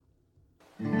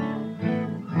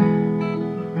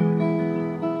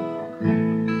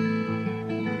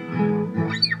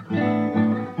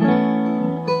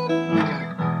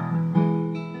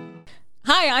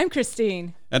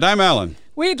Christine. And I'm Alan.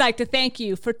 We'd like to thank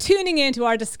you for tuning in to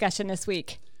our discussion this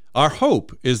week. Our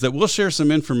hope is that we'll share some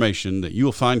information that you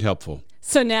will find helpful.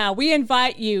 So now we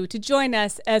invite you to join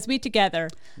us as we together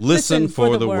listen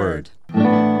for the word.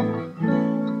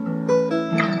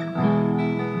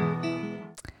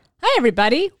 Hi,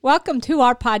 everybody. Welcome to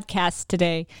our podcast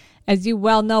today. As you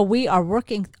well know, we are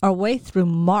working our way through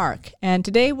Mark, and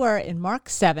today we're in Mark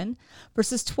 7,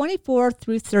 verses 24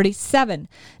 through 37.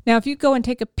 Now, if you go and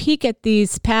take a peek at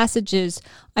these passages,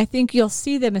 I think you'll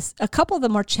see them as a couple of the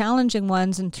more challenging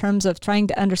ones in terms of trying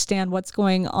to understand what's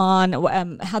going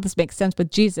on, how this makes sense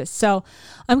with Jesus. So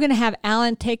I'm going to have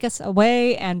Alan take us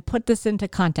away and put this into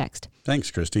context.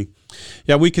 Thanks, Christy.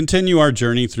 Yeah, we continue our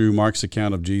journey through Mark's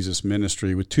account of Jesus'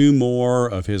 ministry with two more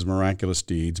of his miraculous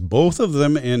deeds, both of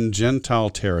them in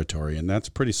Gentile territory, and that's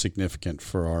pretty significant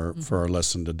for our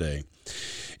lesson today.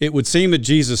 It would seem that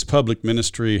Jesus' public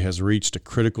ministry has reached a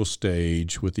critical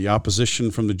stage, with the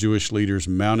opposition from the Jewish leaders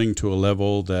mounting to a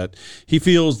level that he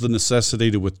feels the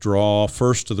necessity to withdraw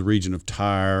first to the region of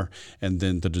Tyre and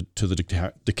then to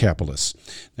the Decapolis.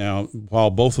 Now,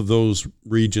 while both of those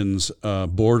regions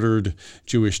bordered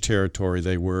Jewish territory,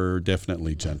 they were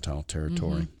definitely Gentile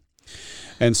territory.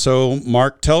 And so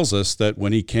Mark tells us that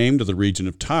when he came to the region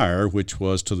of Tyre, which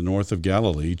was to the north of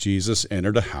Galilee, Jesus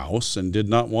entered a house and did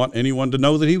not want anyone to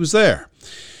know that he was there.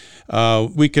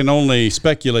 We can only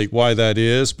speculate why that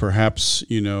is. Perhaps,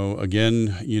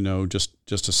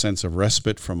 just a sense of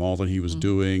respite from all that he was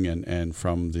doing and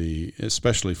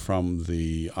especially from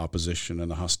the opposition and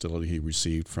the hostility he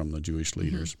received from the Jewish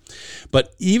leaders.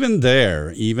 But even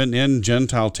there, even in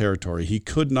Gentile territory, he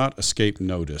could not escape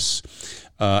notice.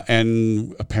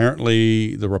 And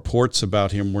apparently the reports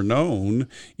about him were known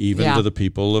even to the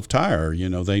people of Tyre.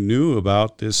 They knew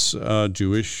about this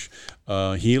Jewish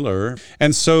healer.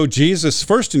 And so Jesus'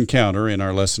 first encounter in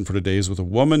our lesson for today is with a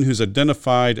woman who's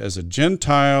identified as a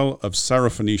Gentile of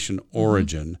Syrophoenician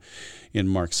origin in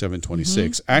Mark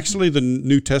 7:26. Actually, the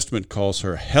New Testament calls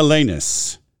her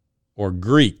Hellenes, or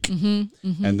Greek,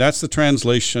 and that's the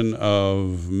translation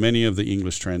of many of the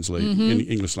English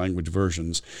English language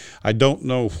versions. I don't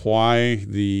know why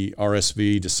the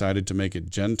RSV decided to make it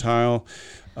Gentile,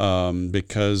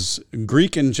 because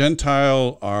Greek and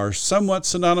Gentile are somewhat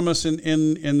synonymous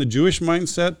in the Jewish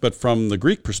mindset, but from the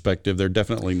Greek perspective, they're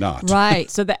definitely not.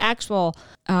 Right. So the actual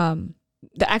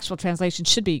translation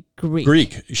should be Greek.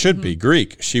 Greek should be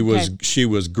Greek. She was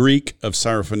Greek of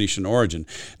Syrophoenician origin.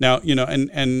 Now,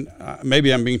 and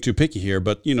maybe I'm being too picky here,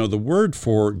 but the word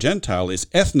for Gentile is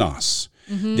ethnos.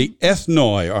 The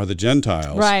ethnoi are the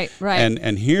Gentiles. Right.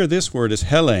 And here this word is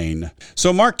Hellene.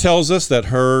 So Mark tells us that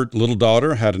her little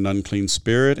daughter had an unclean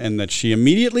spirit and that she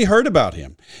immediately heard about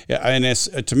him. And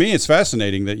to me, it's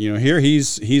fascinating that, here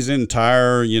he's in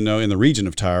Tyre, in the region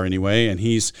of Tyre anyway, and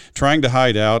he's trying to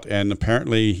hide out, and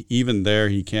apparently even there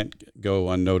he can't go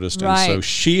unnoticed. Right. And so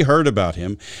she heard about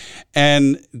him,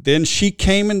 and then she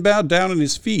came and bowed down at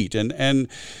his feet. And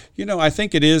I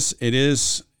think it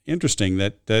is interesting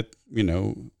that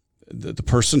the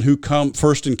person who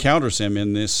first encounters him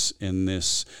in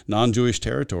this non-Jewish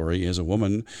territory is a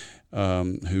woman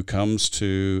who comes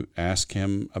to ask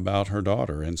him about her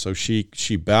daughter. And so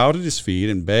she bowed at his feet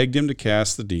and begged him to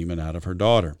cast the demon out of her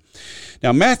daughter.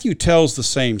 Now, Matthew tells the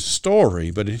same story,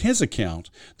 but in his account,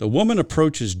 the woman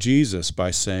approaches Jesus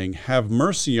by saying, "Have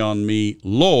mercy on me,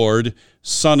 Lord,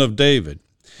 Son of David,"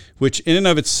 which in and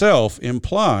of itself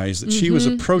implies that she was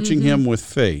approaching him with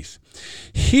faith.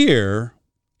 Here,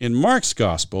 in Mark's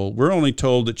gospel, we're only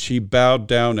told that she bowed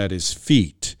down at his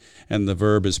feet, and the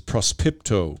verb is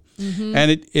prospipto.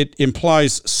 And it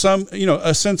implies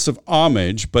a sense of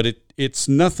homage, but it's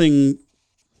nothing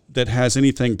that has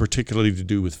anything particularly to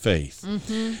do with faith.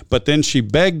 But then she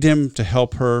begged him to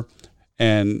help her,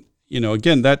 and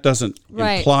again, that doesn't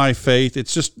imply faith.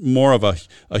 It's just more of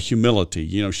a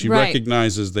humility. She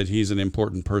recognizes that he's an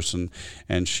important person,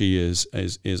 and she is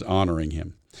honoring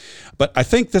him. But I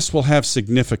think this will have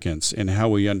significance in how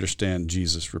we understand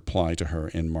Jesus' reply to her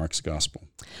in Mark's gospel.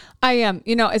 I am,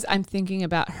 as I'm thinking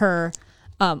about her,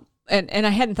 and I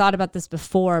hadn't thought about this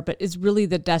before, but is really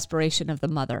the desperation of the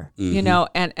mother,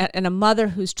 and a mother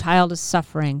whose child is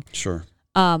suffering. Sure.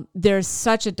 There's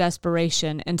such a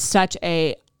desperation and such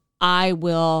a, I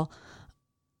will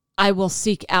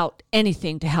seek out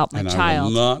anything to help my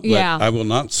child. I will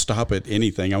not stop at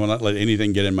anything. I will not let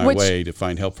anything get in my way to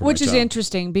find help for my child. Which is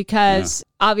interesting because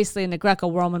obviously in the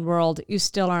Greco-Roman world, you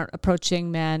still aren't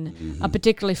approaching men,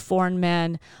 particularly foreign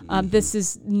men. This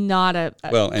is not a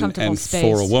comfortable space.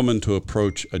 And for a woman to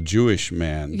approach a Jewish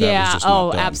man, that was just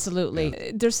not done. Absolutely.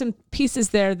 Yeah. There's some pieces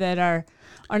there that are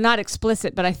are not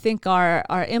explicit, but I think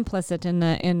are implicit in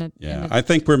the. Yeah, I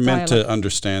think we're meant to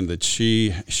understand that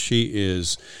she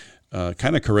is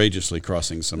kind of courageously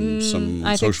crossing some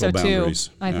social boundaries.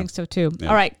 I think so too. Yeah.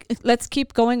 All right, let's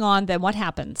keep going on. Then what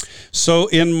happens? So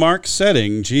in Mark's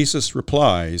setting, Jesus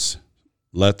replies,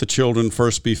 "Let the children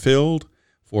first be filled,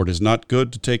 for it is not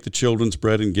good to take the children's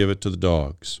bread and give it to the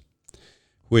dogs,"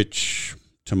 which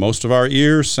to most of our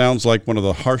ears sounds like one of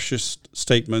the harshest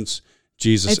statements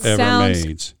Jesus ever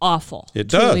made. Awful. It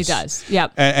does. Truly does.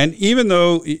 Yep. And even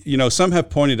though, some have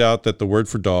pointed out that the word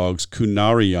for dogs,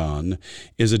 kunarion,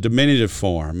 is a diminutive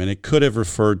form, and it could have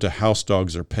referred to house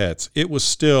dogs or pets, it was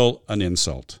still an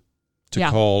insult to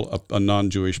call a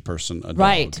non-Jewish person a dog.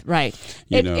 Right.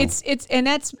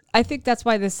 I think that's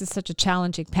why this is such a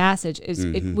challenging passage.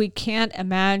 We can't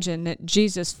imagine that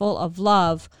Jesus, full of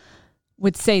love,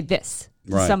 would say this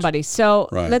to somebody. So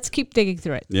let's keep digging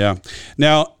through it. Yeah.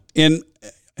 Now,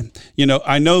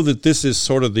 I know that this is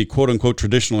sort of the quote-unquote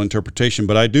traditional interpretation,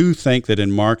 but I do think that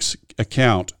in Mark's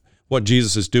account, what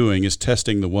Jesus is doing is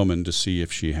testing the woman to see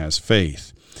if she has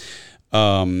faith.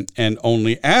 And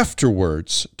only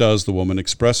afterwards does the woman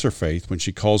express her faith when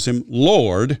she calls him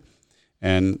Lord.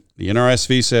 And the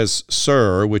NRSV says,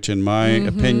 Sir, which in my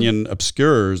opinion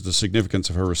obscures the significance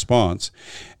of her response.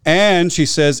 And she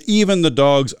says, even the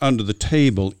dogs under the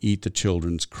table eat the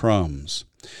children's crumbs.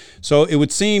 So it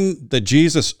would seem that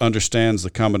Jesus understands the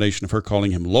combination of her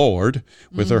calling him Lord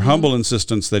with her humble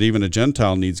insistence that even a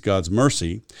Gentile needs God's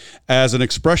mercy as an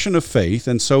expression of faith.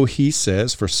 And so he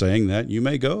says, for saying that, you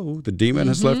may go. The demon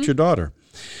has left your daughter.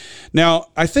 Now,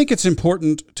 I think it's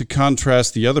important to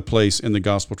contrast the other place in the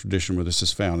gospel tradition where this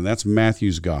is found, and that's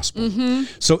Matthew's gospel.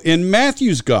 So in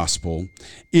Matthew's gospel,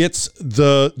 it's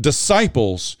the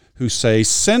disciples who say,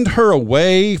 send her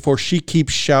away, for she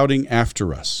keeps shouting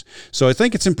after us. So I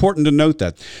think it's important to note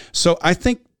that. So I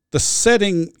think the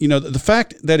setting, the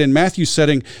fact that in Matthew's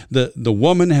setting, the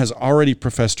woman has already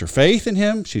professed her faith in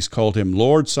him. She's called him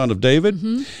Lord, Son of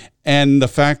David. And the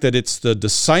fact that it's the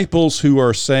disciples who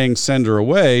are saying, send her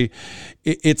away,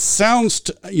 it sounds,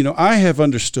 I have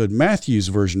understood Matthew's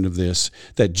version of this,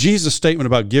 that Jesus' statement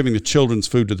about giving the children's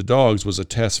food to the dogs was a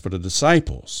test for the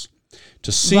disciples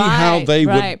to see how they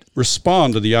would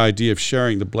respond to the idea of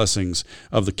sharing the blessings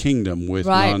of the kingdom with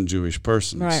non-Jewish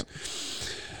persons.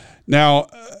 Now,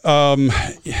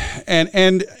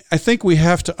 and I think we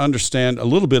have to understand a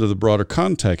little bit of the broader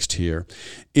context here.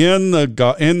 In the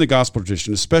gospel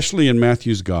tradition, especially in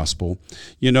Matthew's gospel,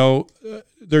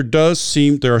 there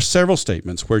are several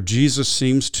statements where Jesus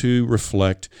seems to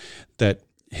reflect that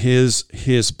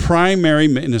his primary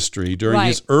ministry during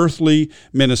his earthly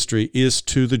ministry is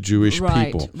to the Jewish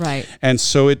people. And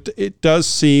so it does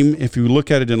seem, if you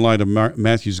look at it in light of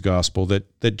Matthew's gospel,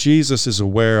 that Jesus is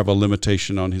aware of a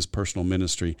limitation on his personal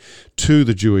ministry to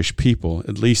the Jewish people,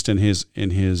 at least in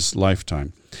his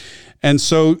lifetime. And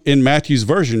so in Matthew's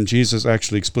version, Jesus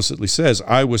actually explicitly says,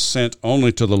 I was sent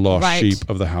only to the lost sheep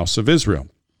of the house of Israel.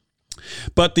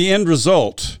 But the end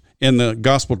result in the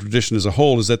gospel tradition as a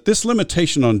whole is that this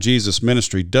limitation on Jesus'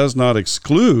 ministry does not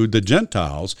exclude the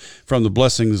Gentiles from the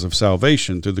blessings of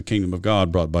salvation through the kingdom of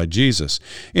God brought by Jesus.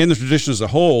 In the tradition as a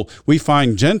whole, we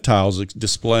find Gentiles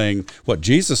displaying what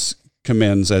Jesus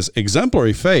commends as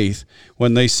exemplary faith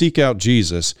when they seek out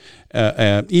Jesus,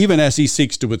 even as he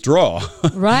seeks to withdraw.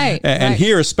 And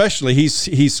here especially,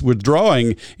 he's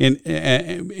withdrawing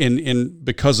in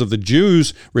because of the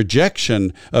Jews'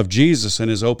 rejection of Jesus and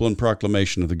his open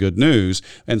proclamation of the good news.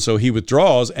 And so he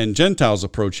withdraws, and Gentiles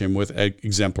approach him with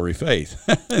exemplary faith.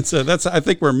 And so I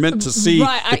think we're meant to see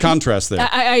the contrast there.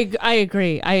 I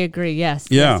agree. Yes.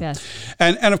 Yeah. Yes.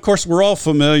 And of course, we're all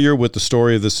familiar with the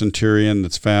story of the centurion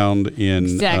that's found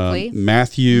in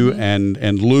Matthew and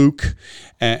Luke,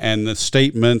 and the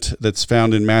statement that's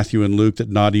found in Matthew and Luke that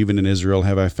not even in Israel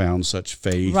have I found such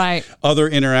faith. Other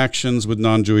interactions with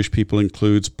non-Jewish people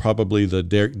includes probably the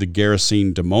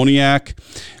Gerasene demoniac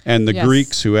and the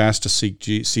Greeks who asked to see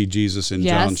Jesus in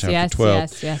John chapter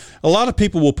 12. A lot of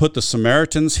people will put the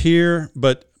Samaritans here,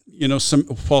 but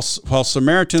while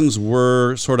Samaritans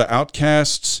were sort of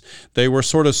outcasts, they were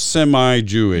sort of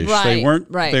semi-Jewish.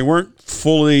 They weren't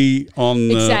fully on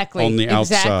the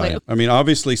outside. I mean,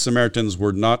 obviously Samaritans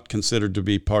were not considered to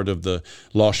be part of the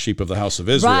lost sheep of the house of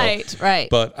Israel.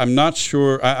 But I'm not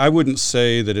sure. I wouldn't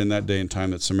say that in that day and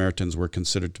time that Samaritans were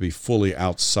considered to be fully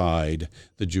outside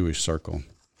the Jewish circle.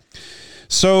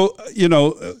 So,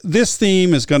 this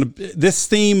theme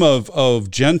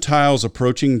of Gentiles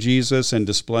approaching Jesus and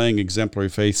displaying exemplary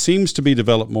faith seems to be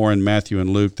developed more in Matthew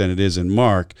and Luke than it is in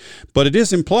Mark, but it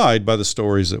is implied by the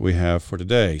stories that we have for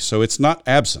today. So it's not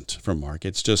absent from Mark.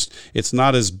 It's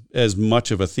not as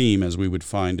much of a theme as we would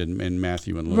find in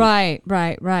Matthew and Luke.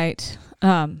 Right.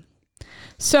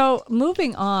 So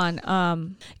moving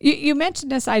on, you mentioned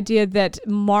this idea that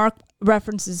Mark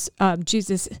references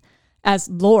Jesus as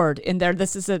Lord in there.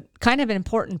 This is a kind of an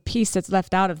important piece that's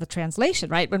left out of the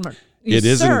translation, right? It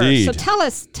is indeed. So tell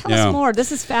us more.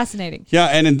 This is fascinating. Yeah,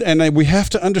 and we have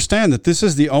to understand that this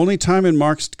is the only time in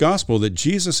Mark's gospel that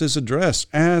Jesus is addressed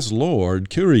as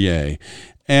Lord, Kyrie.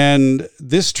 And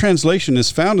this translation is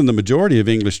found in the majority of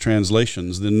English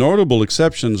translations. The notable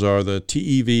exceptions are the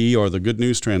TEV, or the Good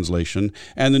News Translation,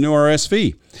 and the New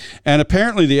RSV. And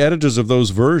apparently the editors of those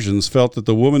versions felt that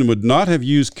the woman would not have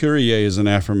used Kyrie as an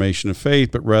affirmation of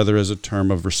faith, but rather as a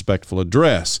term of respectful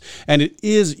address. And it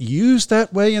is used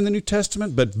that way in the New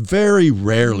Testament, but very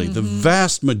rarely. The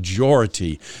vast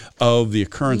majority of the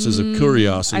occurrences of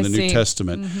Kyrios in the New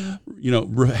Testament,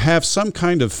 have some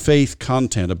kind of faith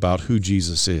content about who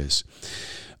Jesus is.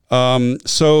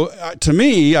 To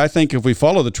me, I think if we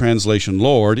follow the translation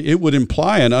Lord, it would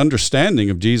imply an understanding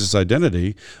of Jesus'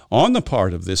 identity on the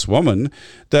part of this woman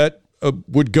that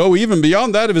would go even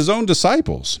beyond that of his own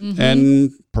disciples.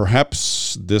 And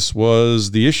perhaps this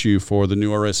was the issue for the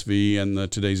New RSV and the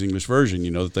today's English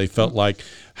version, that they felt like,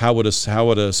 how would a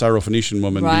Syrophoenician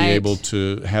woman be able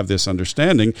to have this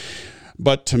understanding?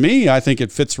 But to me, I think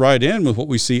it fits right in with what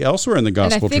we see elsewhere in the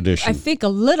gospel tradition. I think a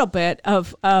little bit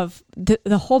of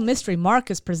the whole mystery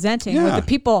Mark is presenting with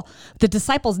the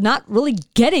disciples not really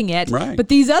getting it, but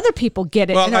these other people get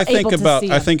it and are able to see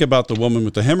it. I think about the woman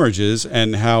with the hemorrhages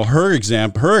and how her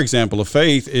example of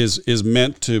faith is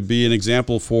meant to be an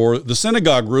example for the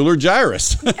synagogue ruler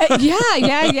Jairus.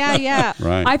 Yeah.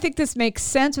 Right. I think this makes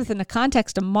sense within the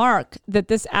context of Mark, that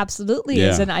this absolutely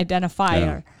is an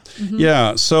identifier.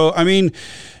 Yeah. So, I mean,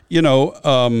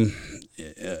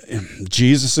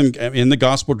 Jesus, in the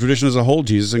gospel tradition as a whole,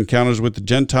 Jesus encounters with the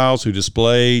Gentiles who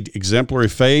displayed exemplary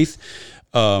faith,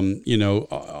 are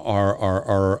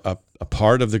a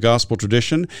part of the gospel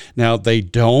tradition. Now, they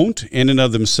don't, in and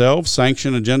of themselves,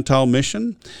 sanction a Gentile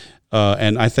mission.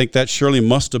 And I think that surely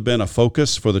must have been a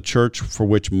focus for the church for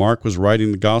which Mark was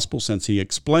writing the gospel, since he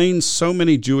explains so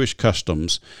many Jewish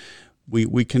customs.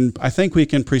 I think we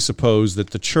can presuppose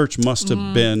that the church must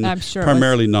have been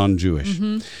primarily non-Jewish.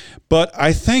 But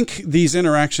I think these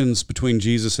interactions between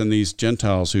Jesus and these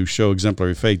Gentiles who show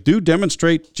exemplary faith do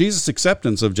demonstrate Jesus'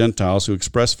 acceptance of Gentiles who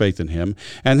express faith in him,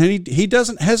 and he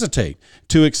doesn't hesitate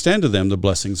to extend to them the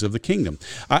blessings of the kingdom.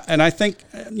 I think,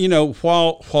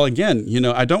 while again,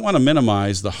 I don't want to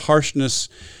minimize the harshness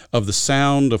of the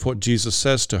sound of what Jesus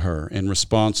says to her in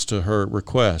response to her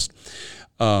request.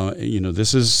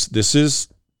 This is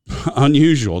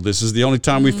unusual. This is the only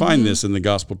time we find this in the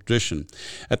gospel tradition.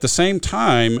 At the same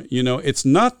time, it's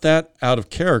not that out of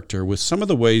character with some of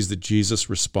the ways that Jesus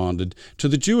responded to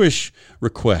the Jewish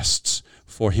requests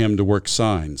for him to work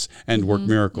signs and work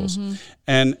miracles.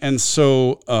 And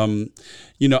so,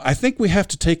 I think we have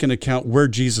to take into account where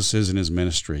Jesus is in his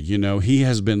ministry. He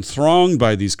has been thronged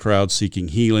by these crowds seeking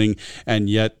healing, and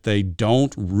yet they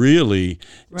don't really,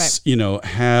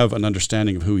 have an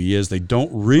understanding of who he is. They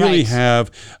don't really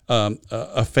have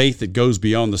a faith that goes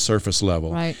beyond the surface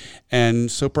level. Right. And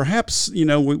so perhaps,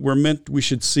 we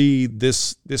should see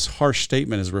this harsh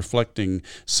statement as reflecting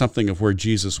something of where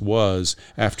Jesus was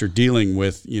after dealing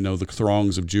with, the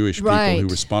throngs of Jewish people who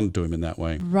responded to him in that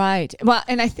way. Right. Well,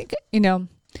 and I think,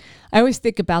 I always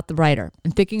think about the writer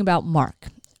and thinking about Mark.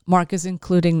 Mark is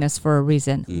including this for a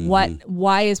reason.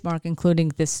 Why is Mark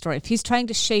including this story? If he's trying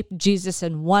to shape Jesus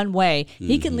in one way,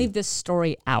 he can leave this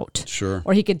story out. Sure.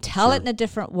 Or he can tell it in a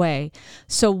different way.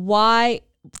 So why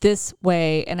this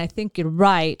way? And I think you're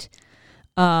right.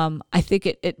 I think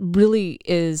it really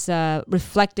is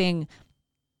reflecting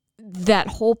that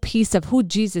whole piece of who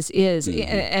Jesus is,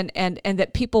 and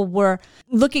that people were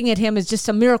looking at him as just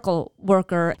a miracle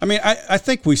worker. I mean, I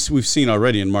think we've seen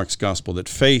already in Mark's gospel that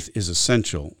faith is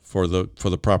essential for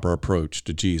the proper approach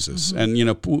to Jesus. And,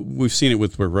 we've seen it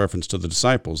with reference to the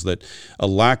disciples, that a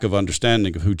lack of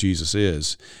understanding of who Jesus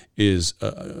is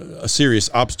a serious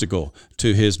obstacle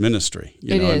to his ministry.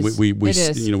 You know, is. And It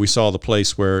is. you know, we saw the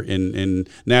place where in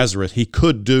Nazareth he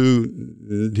could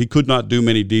not do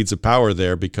many deeds of power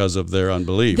there because of their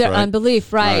unbelief. Their right?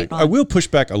 unbelief, right? I will push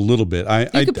back a little bit.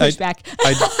 You can push back.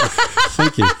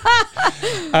 Thank you.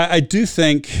 I do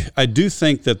think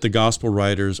that the gospel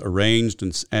writers arranged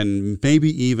and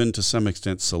maybe even to some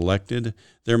extent selected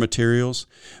their materials,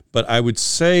 but I would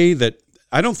say that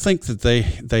I don't think that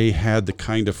they had the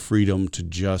kind of freedom to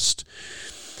just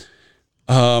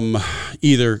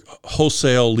either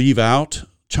wholesale leave out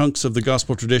chunks of the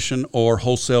gospel tradition or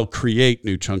wholesale create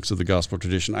new chunks of the gospel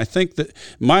tradition. I think that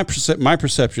my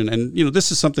perception, and you know,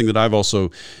 this is something that I've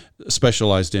also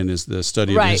specialized in, is the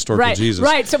study of the historical Jesus.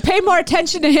 Right. So pay more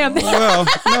attention to him. Well,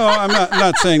 no, I'm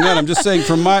not saying that. I'm just saying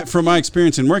from my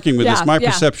experience in working with this, my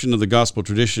perception of the gospel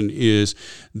tradition is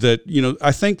that, you know,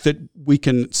 I think that we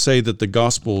can say that the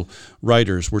gospel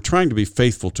writers were trying to be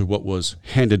faithful to what was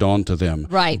handed on to them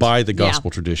by the gospel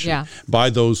tradition,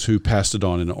 by those who passed it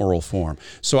on in an oral form.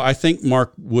 So I think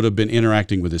Mark would have been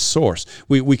interacting with his source.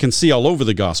 We can see all over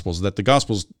the Gospels that the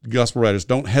gospel writers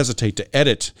don't hesitate to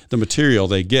edit the material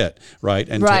they get, right,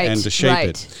 and to shape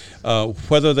it.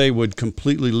 Whether they would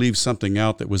completely leave something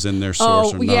out that was in their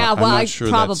source or not, I'm not sure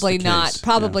probably that's the case.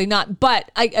 Probably not. But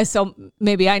so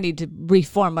maybe I need to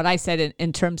reform what I said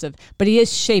in terms of. But he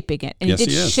is shaping it, and he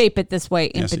did shape it this way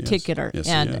in particular. Yes,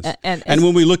 and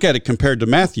when we look at it compared to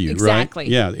Matthew, exactly,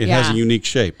 right? Yeah, it has a unique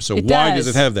shape. So why does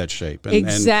it have that shape?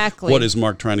 And what is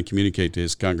Mark trying to communicate to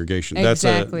his congregation?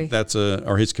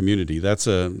 Or his community. That's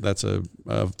a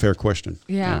fair question.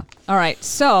 Yeah. All right.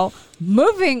 So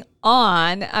moving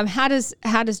on, how does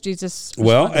Jesus respond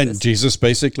well, to and this? Jesus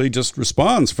basically just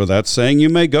responds for that, saying, "You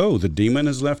may go. The demon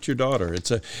has left your daughter."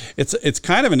 It's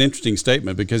kind of an interesting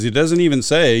statement because he doesn't even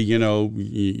say, you know,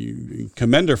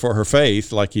 commend her for her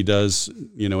faith like he does,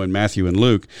 you know, in Matthew and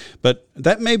Luke. But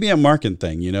that may be a Markan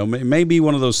thing, you know. It may be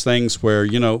one of those things where,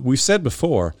 you know, we've said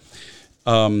before,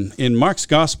 in Mark's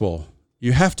gospel,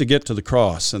 you have to get to the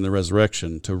cross and the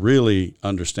resurrection to really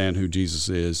understand who Jesus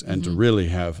is and to really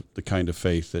have the kind of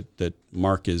faith that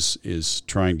Mark is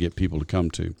trying to get people to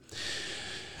come to.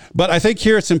 But I think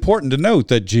here it's important to note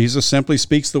that Jesus simply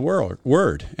speaks the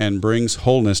word and brings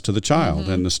wholeness to the child.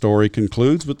 And the story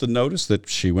concludes with the notice that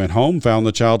she went home, found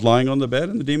the child lying on the bed,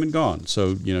 and the demon gone.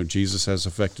 So, you know, Jesus has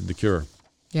effected the cure.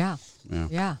 Yeah.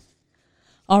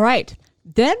 All right.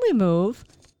 Then we move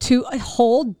to a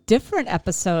whole different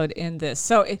episode in this.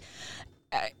 So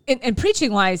in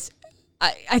preaching wise,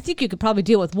 I think you could probably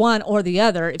deal with one or the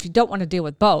other if you don't want to deal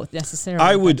with both necessarily.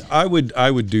 I would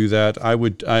do that.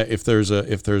 If there's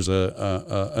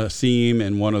a theme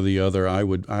in one or the other, I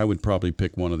would probably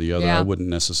pick one or the other. I wouldn't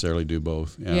necessarily do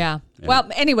both. Yeah. Well,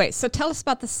 anyway, so tell us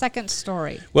about the second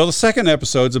story. Well, the second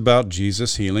episode's about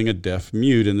Jesus healing a deaf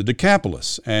mute in the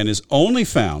Decapolis and is only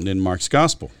found in Mark's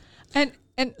gospel.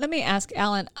 And let me ask,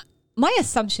 Alan, my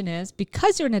assumption is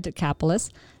because you're in a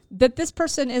Decapolis, that this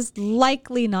person is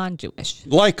likely non-Jewish.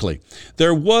 Likely.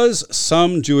 There was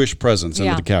some Jewish presence in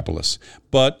the Decapolis,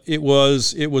 but it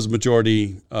was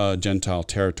majority Gentile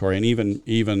territory, and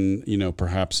even you know,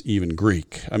 perhaps even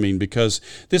Greek. I mean, because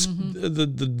this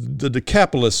the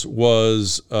Decapolis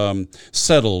was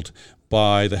settled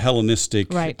by the Hellenistic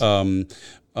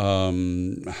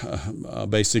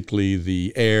basically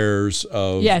the heirs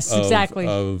of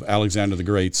Alexander the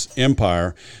Great's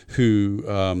empire,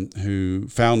 who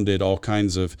founded all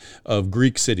kinds of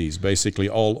Greek cities, basically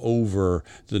all over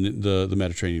the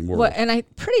Mediterranean world. Well, and I'm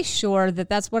pretty sure that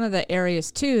that's one of the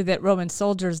areas too that Roman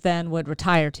soldiers then would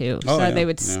retire to. They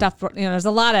would stuff. You know, there's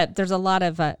a lot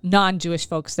of non-Jewish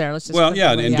folks there. Let's just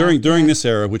during this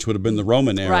era, which would have been the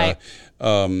Roman era.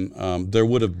 There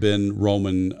would have been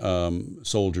Roman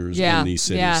soldiers in these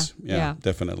cities.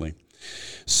 Definitely.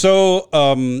 So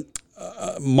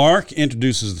Mark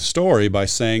introduces the story by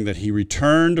saying that he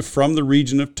returned from the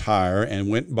region of Tyre and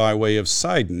went by way of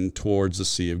Sidon towards the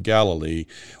Sea of Galilee,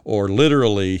 or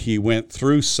literally, he went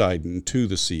through Sidon to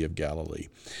the Sea of Galilee.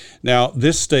 Now,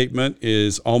 this statement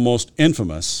is almost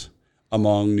infamous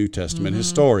among New Testament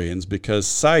historians because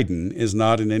Sidon is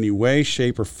not in any way,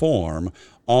 shape, or form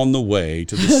on the way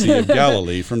to the Sea of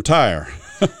Galilee from Tyre.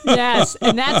 Yes,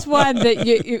 and that's one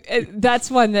that that's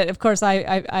one that, of course,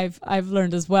 I've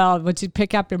learned as well. Once you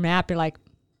pick up your map, you're like,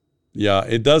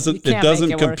 it doesn't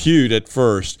compute at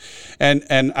first,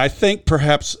 and I think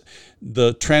perhaps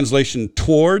the translation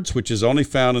towards, which is only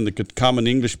found in the Common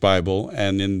English Bible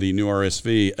and in the New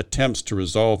RSV, attempts to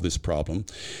resolve this problem.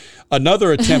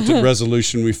 Another attempt at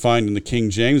resolution we find in the King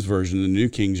James Version, the New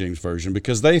King James Version,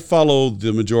 because they follow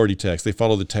the majority text. They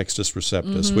follow the Textus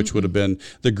Receptus, which would have been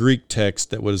the Greek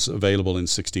text that was available in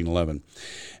 1611.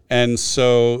 And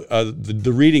so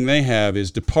the reading they have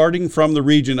is, departing from the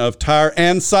region of Tyre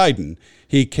and Sidon,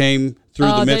 he came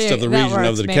through the midst of the region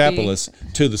of the Decapolis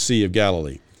to the Sea of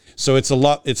Galilee. So it's a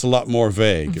lot more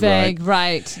vague,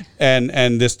 right?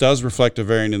 And this does reflect a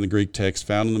variant in the Greek text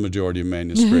found in the majority of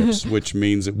manuscripts, which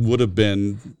means it would have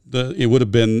been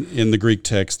in the Greek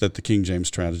text that the King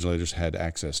James translators had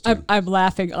access to. I'm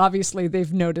laughing. Obviously,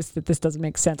 they've noticed that this doesn't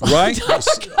make sense. Right?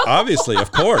 Obviously,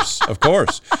 of course.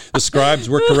 The scribes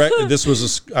were correct. This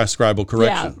was a scribal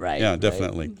correction. Yeah, right. Yeah,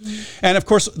 definitely. Right. And of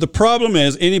course, the problem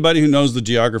is, anybody who knows the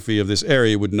geography of this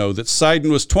area would know that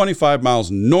Sidon was 25 miles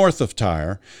north of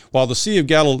Tyre, while the Sea of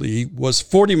Galilee was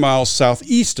 40 miles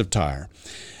southeast of Tyre.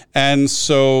 And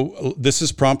so this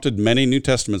has prompted many New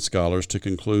Testament scholars to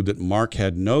conclude that Mark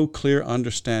had no clear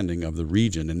understanding of the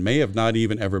region and may have not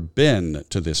even ever been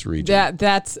to this region.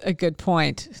 That's a good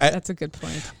point. That's a good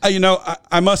point.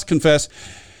 I must confess,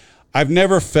 I've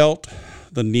never felt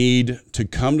the need to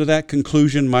come to that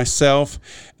conclusion myself.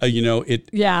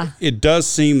 It does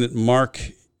seem that Mark,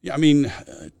 in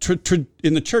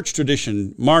the church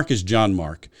tradition, Mark is John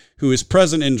Mark, who is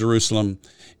present in Jerusalem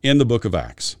in the book of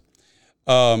Acts.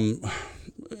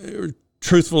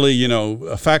 Truthfully,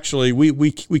 factually,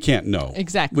 we can't know.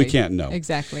 Exactly. We can't know.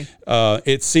 Exactly.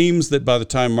 It seems that by the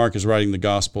time Mark is writing the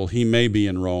gospel, he may be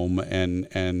in Rome, and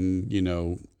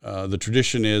the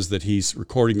tradition is that he's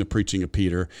recording the preaching of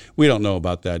Peter. We don't know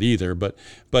about that either, but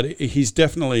he's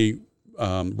definitely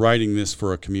writing this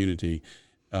for a community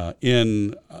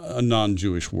in a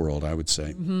non-Jewish world, I would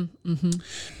say. Mm-hmm, mm-hmm.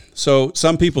 So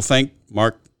some people think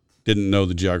Mark didn't know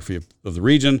the geography of the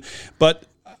region, but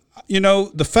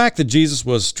the fact that Jesus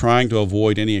was trying to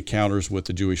avoid any encounters with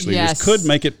the Jewish leaders could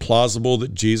make it plausible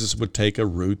that Jesus would take a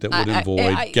route that would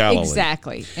avoid Galilee.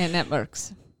 Exactly, and that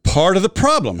works. Part of the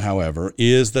problem, however,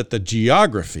 is that the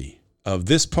geography of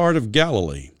this part of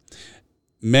Galilee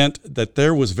meant that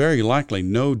there was very likely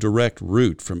no direct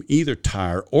route from either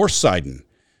Tyre or Sidon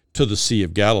to the Sea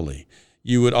of Galilee.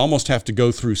 You would almost have to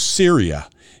go through Syria.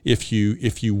 If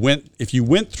you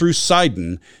went through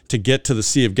Sidon to get to the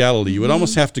Sea of Galilee, you would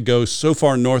almost have to go so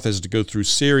far north as to go through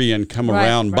Syria and come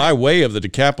around by way of the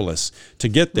Decapolis to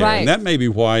get there. Right. And that may be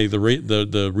why the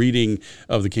reading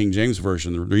of the King James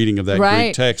Version, the reading of that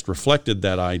Greek text, reflected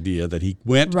that idea that he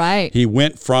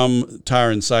went from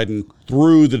Tyre and Sidon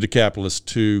through the Decapolis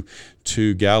to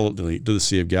Galilee, to the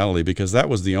Sea of Galilee, because that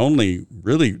was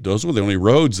those were the only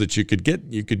roads that you could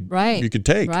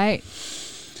take. Right.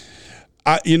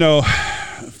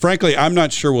 Frankly, I'm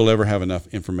not sure we'll ever have enough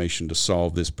information to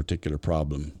solve this particular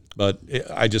problem. But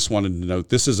I just wanted to note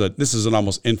this is an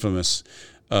almost infamous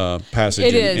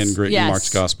passage in Mark's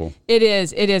gospel. It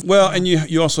is. Well, and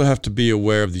you also have to be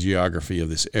aware of the geography of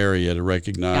this area to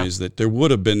recognize that there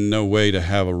would have been no way to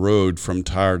have a road from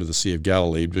Tyre to the Sea of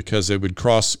Galilee, because it would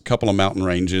cross a couple of mountain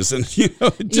ranges, and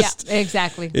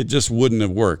exactly. It just wouldn't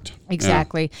have worked.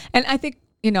 Exactly. Yeah. And I think,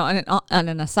 on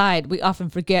an aside, we often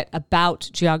forget about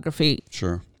geography.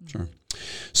 Sure.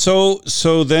 So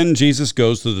then Jesus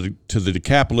goes to the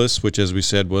Decapolis, which, as we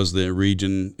said, was the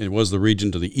region. It was the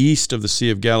region to the east of the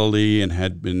Sea of Galilee, and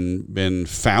had been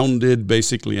founded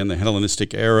basically in the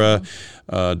Hellenistic era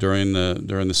during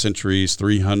the centuries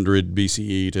 300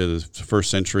 BCE to the first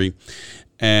century.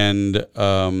 And,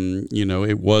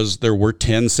 there were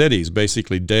 10 cities.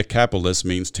 Basically, Decapolis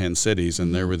means 10 cities.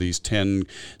 And there were these 10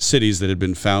 cities that had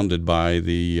been founded by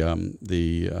the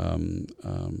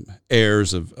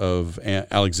heirs of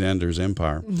Alexander's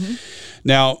empire. Mm-hmm.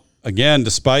 Now, again,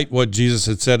 despite what Jesus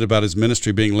had said about his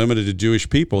ministry being limited to Jewish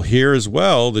people, here as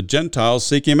well, the Gentiles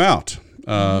seek him out.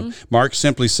 Mark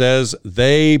simply says,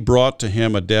 they brought to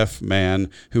him a deaf man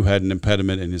who had an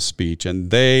impediment in his speech,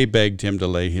 and they begged him to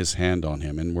lay his hand on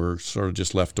him. And we're sort of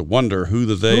just left to wonder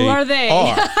who are they?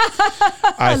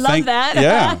 I love that.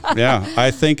 Yeah.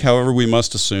 I think, however, we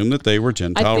must assume that they were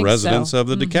Gentile residents of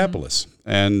the Decapolis.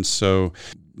 And so,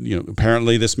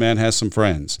 apparently this man has some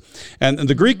friends. And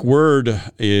the Greek word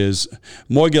is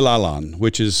moigilalon,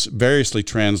 which is variously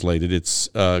translated. It's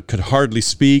could hardly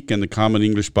speak in the Common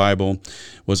English Bible,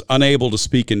 was unable to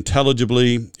speak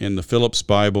intelligibly in the Phillips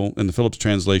Bible, in the Phillips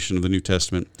translation of the New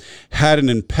Testament, had an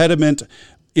impediment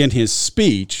in his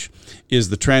speech, is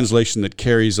the translation that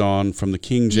carries on from the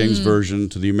King James Version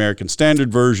to the American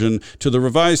Standard Version to the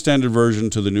Revised Standard Version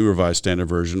to the New Revised Standard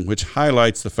Version, which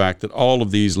highlights the fact that all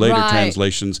of these later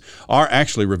translations are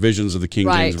actually revisions of the King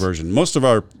James Version. Most of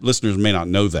our listeners may not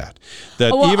know that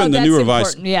even the New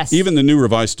Revised, even the New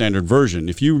Revised Standard Version,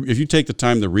 if you take the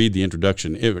time to read the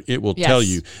introduction, it will tell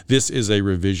you this is a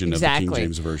revision of the King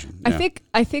James Version. Yeah.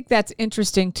 I think that's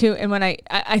interesting too. And when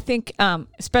I think,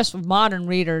 especially modern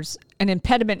readers, an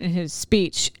impediment in his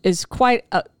speech is quite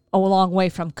a long way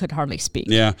from could hardly speak.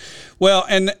 Yeah. Well,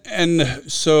 and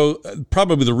so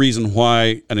probably the reason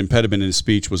why an impediment in his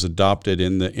speech was adopted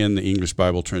in the English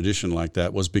Bible tradition like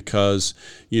that was because,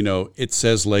 it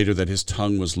says later that his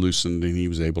tongue was loosened and he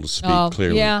was able to speak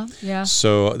clearly. Yeah.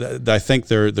 So I think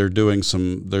they're doing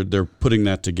they're putting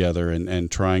that together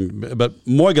and trying, but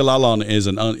moigalalon is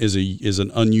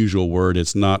an unusual word.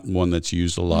 It's not one that's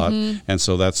used a lot. And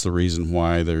so that's the reason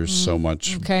why there's so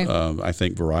much, I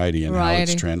think, variety in how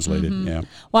it's translated. Yeah.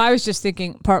 Well, I was just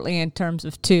thinking partly in terms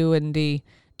of two and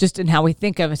just in how we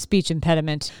think of a speech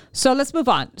impediment. So let's move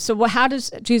on. So how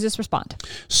does Jesus respond?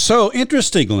 So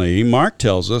interestingly, Mark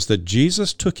tells us that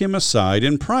Jesus took him aside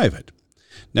in private.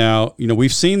 Now,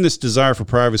 we've seen this desire for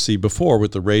privacy before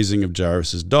with the raising of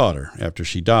Jairus' daughter after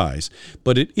she dies,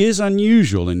 but it is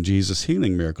unusual in Jesus'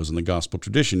 healing miracles in the gospel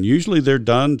tradition. Usually they're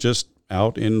done just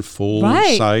out in full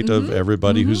sight of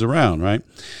everybody who's around, right?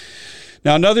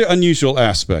 Now, another unusual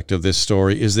aspect of this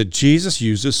story is that Jesus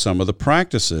uses some of the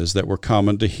practices that were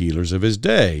common to healers of his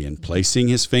day in placing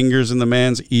his fingers in the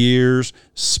man's ears,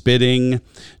 spitting,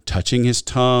 touching his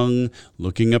tongue,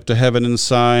 looking up to heaven and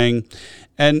sighing.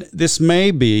 And this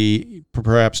may be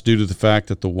perhaps due to the fact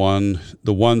that the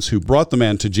ones who brought the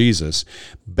man to Jesus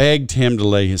begged him to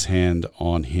lay his hand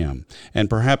on him. And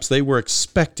perhaps they were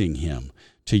expecting him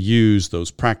to use those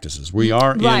practices. We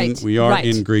are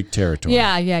in Greek territory.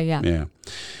 Yeah.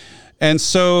 And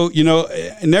so,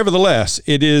 nevertheless,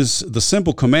 it is the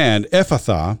simple command,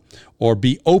 Ephatha, or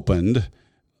be opened,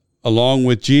 along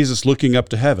with Jesus looking up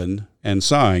to heaven and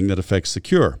sighing, that affects the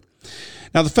cure.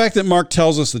 Now, the fact that Mark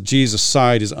tells us that Jesus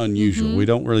sighed is unusual. We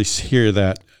don't really hear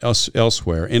that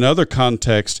elsewhere. In other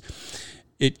contexts,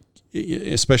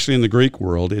 especially in the Greek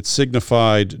world, it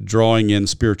signified drawing in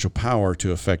spiritual power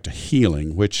to effect a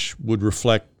healing, which would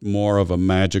reflect more of the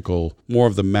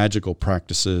magical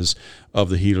practices of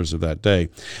the healers of that day.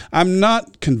 I'm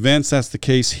not convinced that's the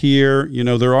case here.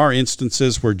 There are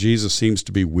instances where Jesus seems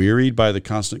to be wearied by the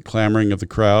constant clamoring of the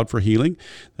crowd for healing.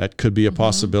 That could be a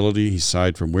possibility. He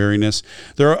sighed from weariness.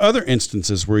 There are other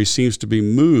instances where he seems to be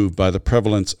moved by the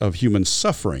prevalence of human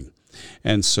suffering.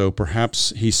 And so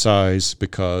perhaps he sighs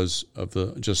because of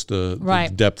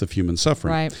the depth of human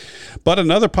suffering. Right. But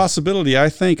another possibility, I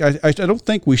don't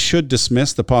think we should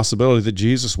dismiss the possibility that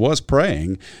Jesus was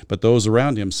praying, but those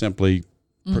around him simply,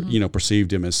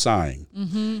 perceived him as sighing,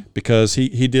 because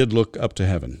he did look up to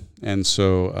heaven. And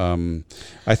so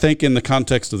I think in the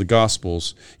context of the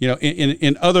Gospels,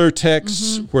 in other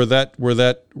texts where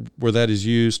that is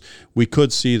used, we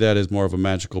could see that as more of a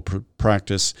magical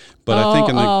practice. But I think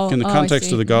in the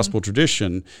context of the Gospel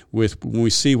tradition, when we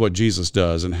see what Jesus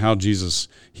does and how Jesus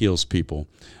heals people,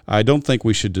 I don't think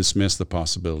we should dismiss the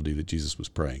possibility that Jesus was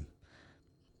praying.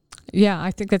 Yeah, I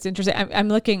think that's interesting. I'm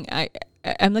looking at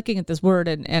this word,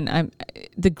 and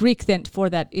the Greek then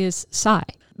for that is sigh.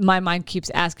 My mind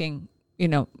keeps asking,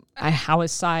 how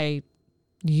is sigh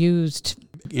used?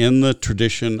 In the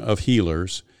tradition of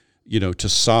healers, to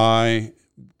sigh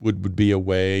would be a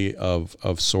way of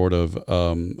sort of,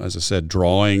 as I said,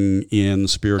 drawing in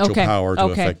spiritual power to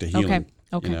effect a healing.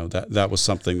 Okay. That was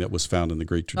something that was found in the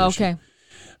Greek tradition. Okay.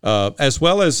 As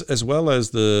well as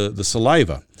the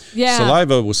saliva. Yeah.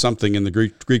 Saliva was something in the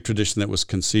Greek tradition that was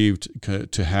conceived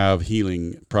to have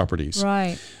healing properties.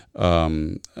 Right.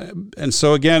 And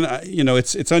so again,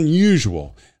 it's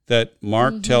unusual that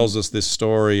Mark tells us this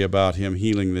story about him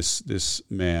healing this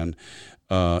man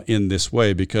in this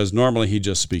way, because normally he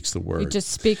just speaks the word. He just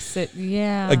speaks it.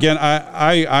 Yeah. Again,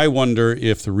 I wonder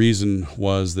if the reason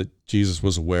was that Jesus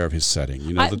was aware of his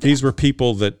setting. That these were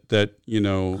people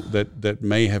that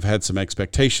may have had some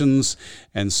expectations,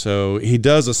 and so he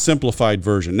does a simplified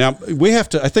version. Now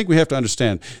I think we have to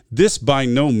understand this by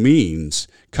no means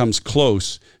comes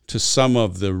close to some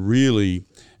of the really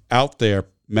out there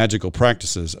magical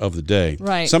practices of the day.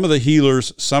 Right. Some of the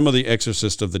healers, some of the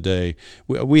exorcists of the day.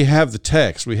 We have the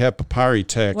text. We have papyri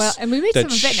texts. Well, and we read some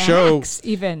of it in Acts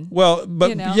even. Well,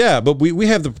 but but we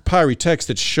have the papyri texts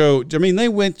that show. I mean, they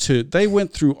went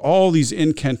through all these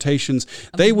incantations.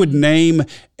 They would name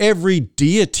every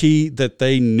deity that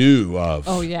they knew of.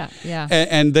 Oh yeah, yeah.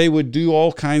 And they would do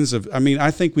all kinds of. I mean,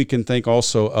 I think we can think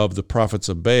also of the prophets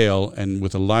of Baal and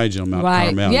with Elijah on Mount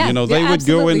Carmel. Yeah. They would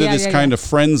go into this kind of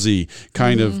frenzy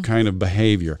kind of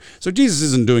behavior. So Jesus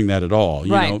isn't doing that at all.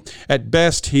 You know, at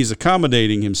best, he's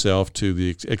accommodating himself to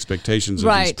the expectations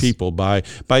of these people by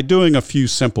doing a few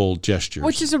simple gestures,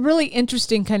 which is a really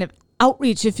interesting kind of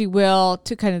outreach, if you will,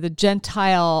 to kind of the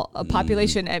Gentile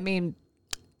population. I mean,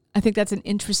 I think that's an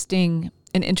interesting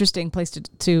place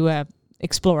to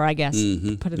explore, I guess.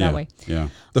 Put it that way. Yeah.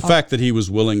 The fact that he was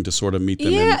willing to sort of meet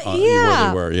them where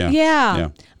they were. Yeah.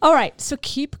 All right. So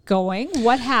keep going.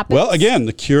 What happens? Well, again,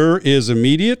 the cure is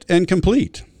immediate and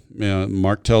complete.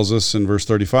 Mark tells us in verse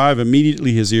 35,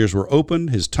 immediately his ears were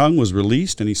opened, his tongue was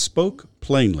released, and he spoke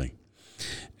plainly.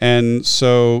 And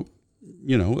so,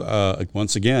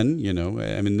 once again,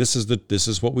 I mean, this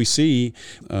is what we see.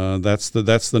 That's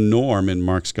the norm in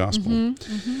Mark's gospel.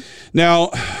 Now,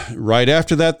 right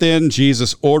after that, then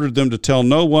Jesus ordered them to tell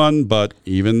no one. But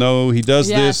even though he does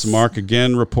this, Mark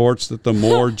again reports that the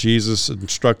more Jesus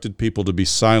instructed people to be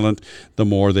silent, the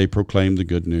more they proclaimed the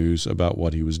good news about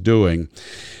what he was doing.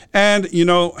 And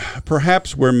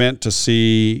perhaps we're meant to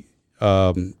see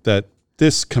that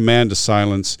this command to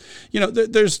silence,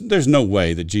 there's no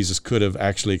way that Jesus could have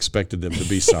actually expected them to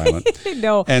be silent.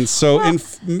 No. And so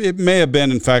it may have been,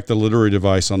 in fact, a literary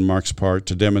device on Mark's part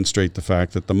to demonstrate the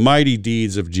fact that the mighty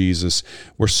deeds of Jesus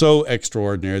were so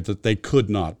extraordinary that they could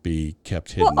not be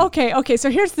kept hidden. Well, okay.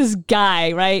 So here's this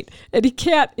guy, right? And he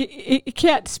can't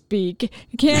speak,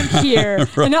 he can't hear.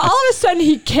 Right. And now all of a sudden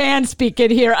he can speak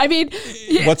and hear. I mean,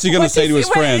 what's he going to say to his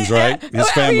friends, right?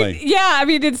 His family. I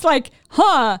mean, it's like,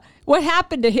 what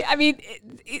happened to him? I mean,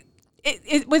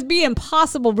 it would be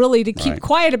impossible really to keep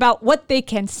quiet about what they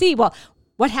can see. Well,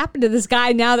 what happened to this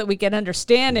guy now that we can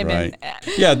understand him? Right.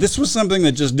 And, this was something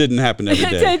that just didn't happen every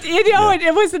day.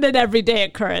 It wasn't an everyday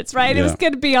occurrence, right? Yeah. It was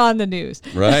going to be on the news.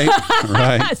 Right,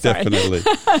 definitely.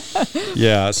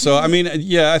 Yeah. So I mean,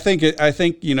 I think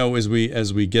as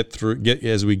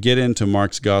we get into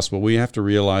Mark's gospel, we have to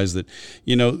realize that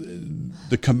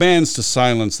the commands to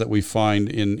silence that we find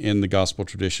in the gospel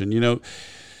tradition,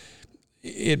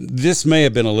 this may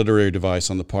have been a literary device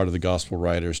on the part of the gospel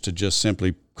writers to just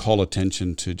simply call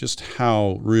attention to just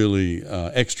how really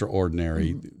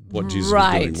extraordinary what Jesus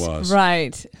was doing was.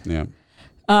 Right. Yeah.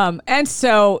 And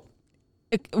so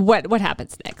what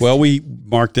happens next? Well,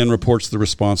 Mark then reports the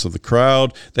response of the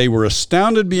crowd. They were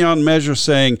astounded beyond measure,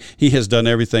 saying, he has done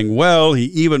everything well. He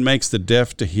even makes the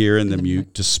deaf to hear and the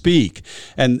mute to speak.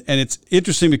 And it's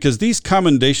interesting because these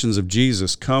commendations of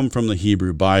Jesus come from the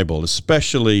Hebrew Bible,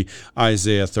 especially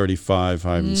Isaiah 35,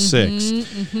 5, and 6.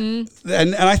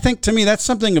 And I think, to me, that's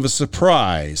something of a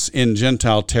surprise in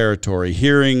Gentile territory,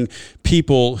 hearing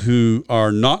people who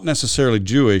are not necessarily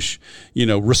Jewish,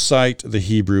 recite the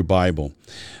Hebrew Bible.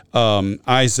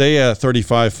 Isaiah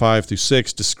 35, 5 through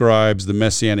 6 describes the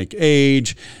Messianic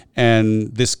age,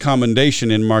 and this commendation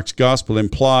in Mark's gospel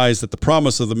implies that the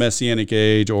promise of the Messianic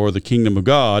age or the kingdom of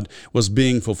God was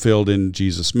being fulfilled in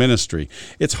Jesus' ministry.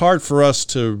 It's hard for us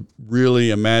to really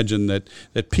imagine that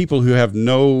people who have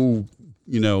no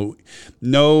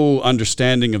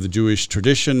understanding of the Jewish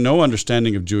tradition, no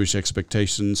understanding of Jewish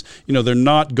expectations. They're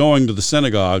not going to the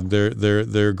synagogue.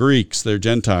 They're Greeks. They're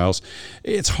Gentiles.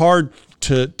 It's hard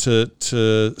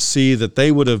to see that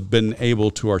they would have been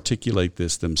able to articulate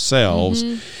this themselves.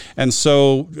 And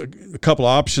so a couple of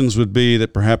options would be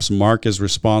that perhaps Mark is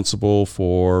responsible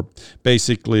for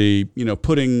basically,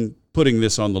 putting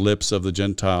this on the lips of the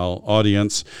Gentile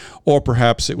audience, or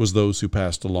perhaps it was those who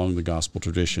passed along the gospel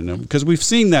tradition. Because we've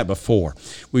seen that before.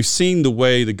 We've seen the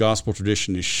way the gospel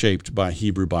tradition is shaped by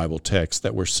Hebrew Bible texts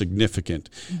that were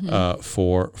significant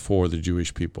for the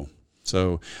Jewish people.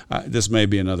 So this may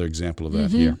be another example of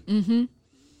that here.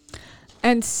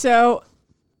 And so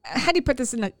how do you put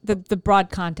this in the broad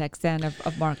context then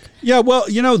of Mark? Yeah, well,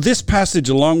 this passage,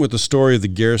 along with the story of the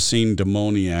Gerasene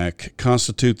demoniac,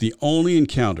 constitute the only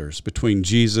encounters between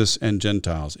Jesus and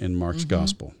Gentiles in Mark's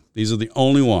gospel. These are the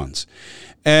only ones.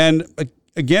 And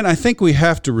again, I think we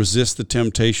have to resist the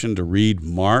temptation to read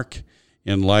Mark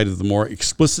in light of the more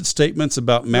explicit statements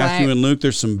about Matthew and Luke.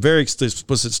 There's some very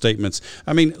explicit statements.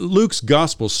 I mean, Luke's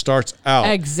gospel starts out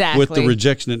with the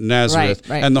rejection at Nazareth.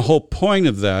 And the whole point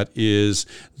of that is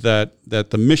that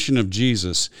the mission of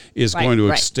Jesus is going to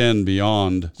extend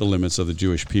beyond the limits of the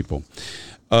Jewish people.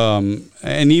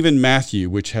 And even Matthew,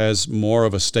 which has more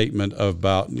of a statement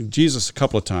about Jesus a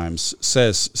couple of times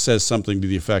says something to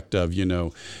the effect of,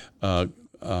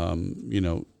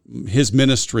 his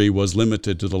ministry was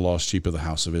limited to the lost sheep of the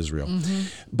house of Israel. Mm-hmm.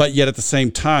 But yet at the same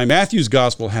time, Matthew's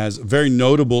gospel has very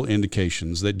notable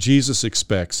indications that Jesus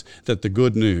expects that the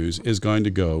good news is going to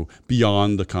go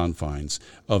beyond the confines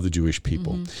of the Jewish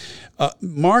people.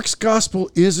 Mm-hmm. Mark's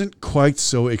gospel isn't quite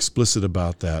so explicit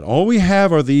about that. All we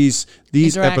have are these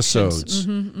episodes.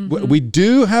 Mm-hmm, mm-hmm. We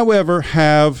do, however,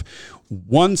 have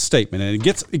one statement, and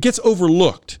it gets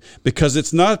overlooked because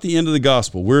it's not at the end of the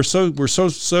gospel. We're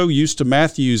so used to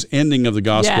Matthew's ending of the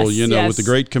gospel, with the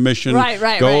Great Commission,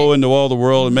 go into all the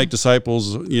world and make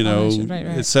disciples,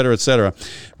 et cetera, et cetera.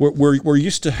 We're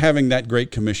used to having that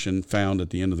Great Commission found at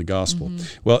the end of the gospel.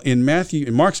 Mm-hmm. Well, in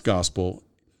Mark's gospel,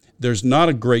 there's not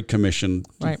a Great Commission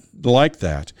like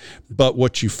that. But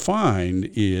what you find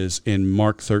is in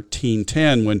Mark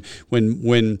 13:10,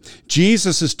 when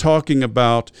Jesus is talking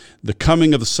about the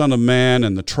coming of the Son of Man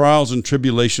and the trials and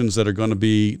tribulations that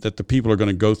the people are going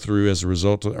to go through as a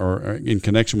result or in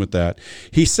connection with that,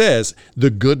 he says the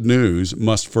good news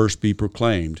must first be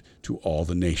proclaimed to all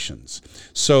the nations.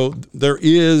 So there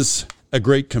is a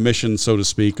Great Commission, so to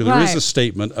speak. There is a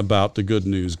statement about the good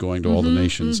news going to all the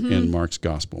nations in Mark's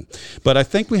gospel. But I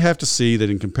think we have to see that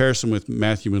in comparison with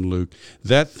Matthew and Luke,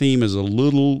 that theme is a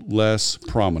little less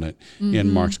prominent in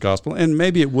Mark's gospel. And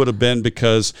maybe it would have been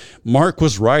because Mark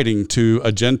was writing to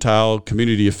a Gentile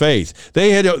community of faith.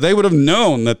 They would have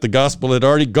known that the gospel had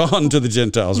already gone to the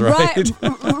Gentiles, right?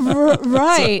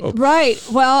 Right.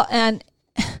 Well, and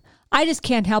I just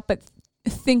can't help but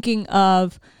thinking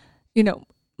of,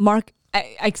 Mark.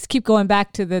 I keep going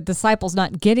back to the disciples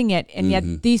not getting it, and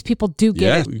yet these people do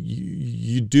get it.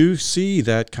 You do see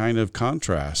that kind of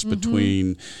contrast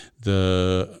between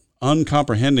the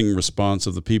uncomprehending response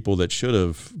of the people that should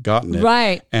have gotten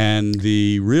it, and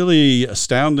the really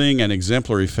astounding and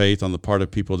exemplary faith on the part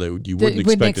of people that you wouldn't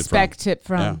expect it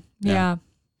from. Yeah.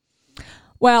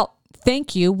 Well,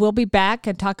 thank you. We'll be back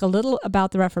and talk a little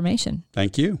about the Reformation.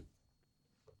 Thank you.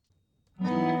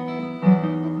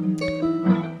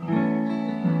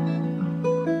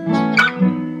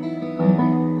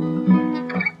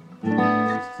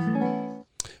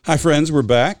 Hi, friends. We're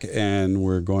back, and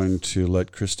we're going to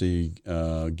let Christy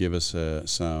give us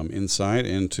some insight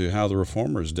into how the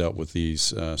Reformers dealt with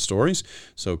these stories.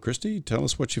 So, Christy, tell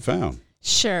us what you found.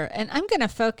 Sure. And I'm going to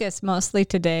focus mostly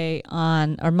today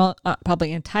on, or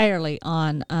probably entirely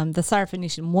on, the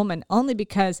Syrophoenician woman, only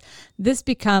because this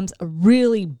becomes a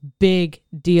really big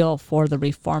deal for the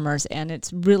Reformers, and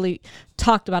it's really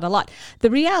talked about a lot. The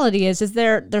reality is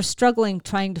they're struggling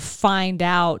trying to find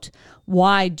out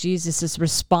why Jesus is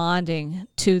responding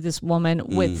to this woman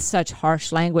with such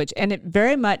harsh language, and it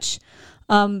very much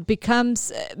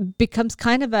becomes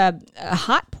kind of a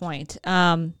hot point.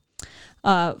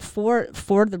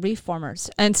 For the Reformers.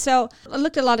 And so I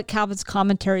looked at a lot of Calvin's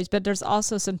commentaries, but there's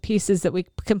also some pieces that we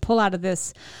can pull out of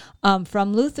this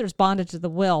from Luther's Bondage of the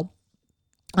Will,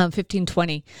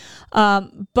 1520.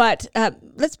 But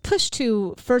let's push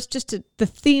to first just to the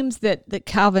themes that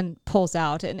Calvin pulls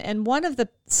out. And one of the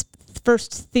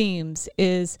first themes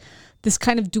is this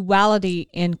kind of duality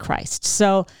in Christ.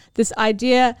 So this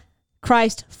idea,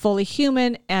 Christ fully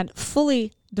human and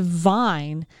fully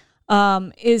divine,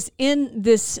 is in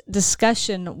this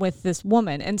discussion with this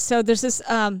woman. And so there's this,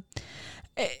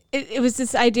 it was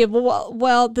this idea of,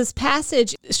 well, this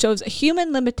passage shows a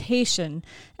human limitation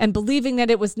and believing that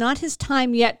it was not his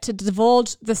time yet to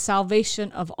divulge the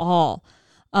salvation of all,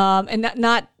 and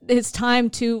not his time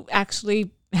to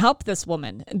actually help this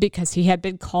woman because he had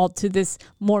been called to this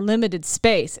more limited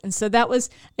space. And so that was,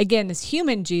 again, this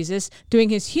human Jesus doing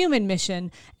his human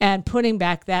mission and putting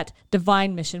back that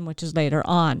divine mission, which is later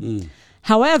on.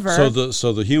 However...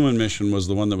 So the human mission was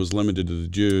the one that was limited to the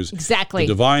Jews. Exactly.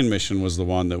 The divine mission was the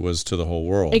one that was to the whole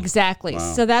world. Exactly.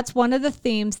 Wow. So that's one of the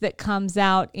themes that comes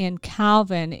out in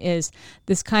Calvin is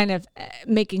this kind of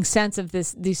making sense of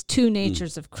these two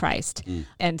natures of Christ.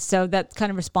 And so that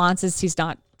kind of response is he's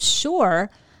not sure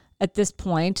at this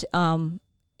point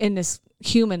in this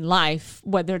human life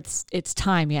whether it's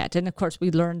time yet. And of course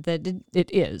we learned that it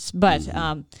is. But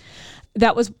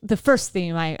that was the first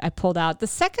theme I pulled out. The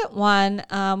second one,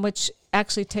 which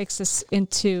actually takes us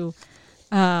into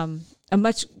a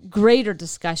much greater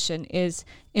discussion, is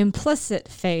implicit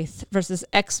faith versus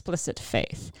explicit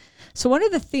faith. So one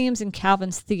of the themes in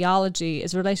Calvin's theology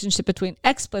is the relationship between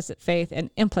explicit faith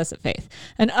and implicit faith.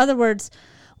 In other words,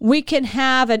 we can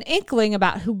have an inkling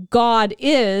about who God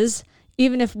is,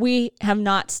 even if we have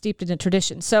not steeped in a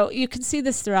tradition. So you can see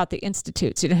this throughout the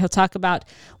Institutes. He'll talk about,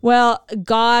 well,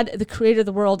 God, the creator of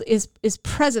the world, is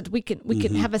present. We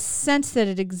can have a sense that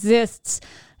it exists,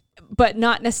 but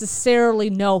not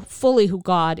necessarily know fully who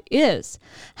God is.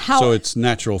 So it's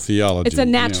natural theology. It's a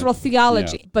natural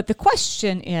theology. Yeah. But the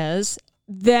question is,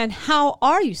 then how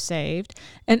are you saved?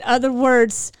 In other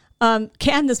words,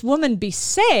 can this woman be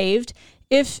saved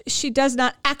if she does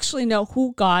not actually know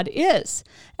who God is?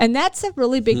 And that's a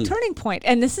really big turning point.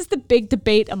 And this is the big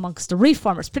debate amongst the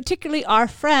reformers, particularly our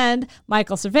friend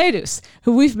Michael Servetus,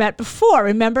 who we've met before.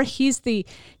 Remember, he's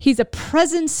a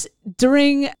presence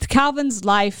during Calvin's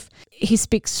life. He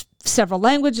speaks several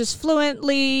languages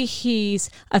fluently. He's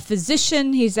a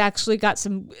physician. He's actually got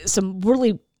some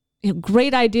really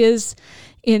great ideas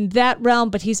in that realm,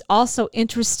 but he's also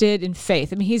interested in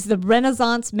faith. I mean, he's the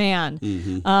Renaissance man.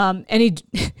 And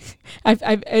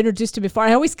I've introduced him before.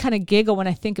 I always kind of giggle when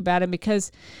I think about him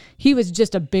because he was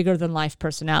just a bigger than life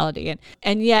personality.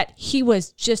 And yet he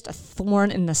was just a thorn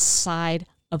in the side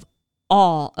of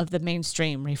all of the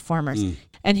mainstream reformers.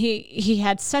 And he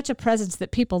had such a presence that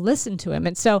people listened to him.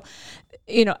 And so,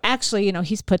 actually,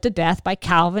 he's put to death by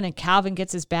Calvin, and Calvin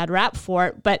gets his bad rap for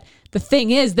it. But the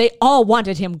thing is, they all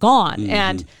wanted him gone.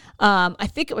 And I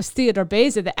think it was Theodore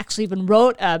Beza that actually even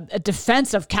wrote a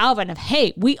defense of Calvin of,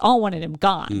 hey, we all wanted him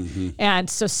gone. And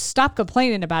so stop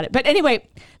complaining about it. But anyway,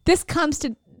 this comes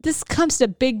to a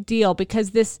big deal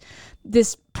because this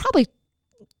probably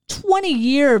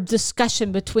 20-year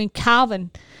discussion between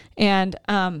Calvin and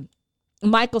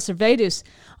Michael Servetus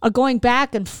are going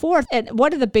back and forth. And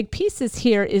one of the big pieces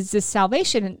here is this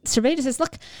salvation. And Servetus says,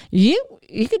 look, you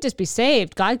could just be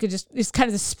saved. God could just, it's kind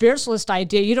of the spiritualist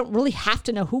idea. You don't really have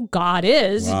to know who God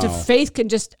is. Wow. Faith can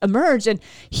just emerge. And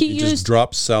he just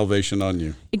drops salvation on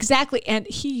you. Exactly. And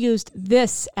he used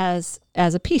this as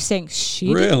a piece, saying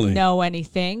she didn't know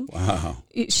anything. Wow.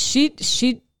 She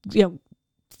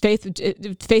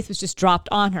faith was just dropped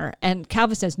on her. And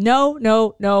Calvin says, no,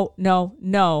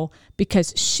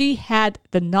 because she had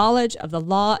the knowledge of the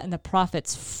law and the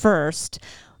prophets first.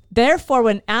 Therefore,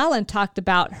 when Allen talked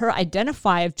about her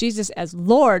identify of Jesus as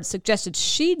Lord, suggested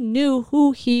she knew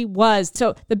who he was.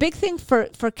 So the big thing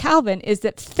for Calvin is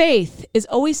that faith is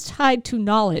always tied to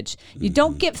knowledge. You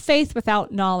don't get faith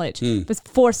without knowledge. But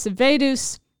for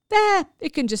Servetus,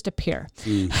 it can just appear.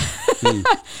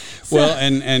 Well,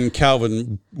 and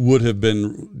Calvin would have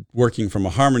been working from a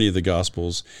harmony of the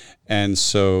Gospels. And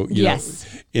so, you know,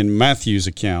 in Matthew's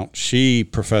account, she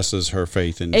professes her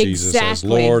faith in Jesus as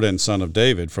Lord and Son of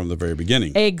David from the very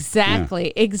beginning.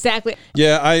 Exactly.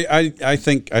 Yeah, I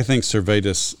think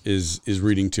Servetus is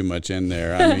reading too much in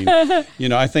there. I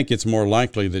mean, I think it's more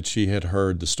likely that she had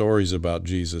heard the stories about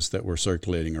Jesus that were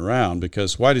circulating around,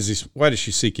 because why does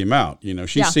she seek him out?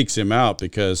 She seeks him out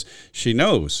because she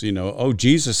knows, oh,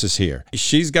 Jesus is here.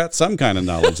 She's got some kind of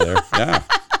knowledge there. Yeah.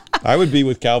 I would be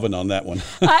with Calvin on that one.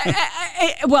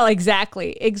 Well,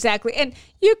 exactly. And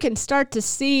you can start to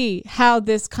see how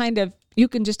this kind of, you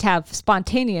can just have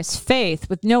spontaneous faith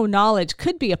with no knowledge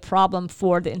could be a problem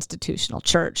for the institutional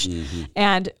church,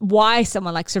 and why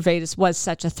someone like Servetus was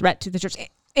such a threat to the church.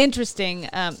 Interesting.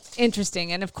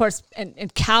 And of course,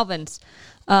 in Calvin's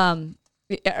view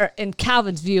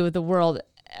of the world,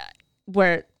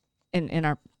 where in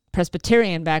our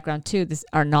Presbyterian background too,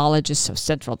 our knowledge is so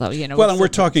central, though. Well, and we're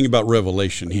talking about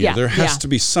revelation here. Yeah, there has to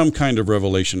be some kind of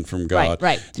revelation from God,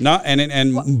 right? Not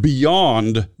and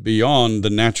beyond the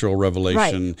natural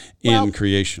revelation in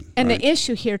creation. And the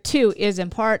issue here too is in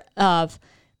part of,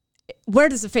 where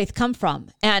does the faith come from,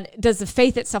 and does the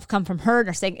faith itself come from her? And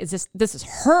are saying, is this is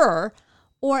her?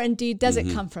 Or indeed, does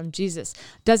it come from Jesus?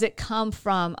 Does it come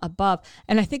from above?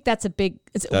 And I think that's a big,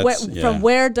 from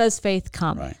where does faith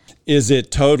come? Right. Is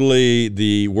it totally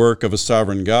the work of a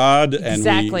sovereign God?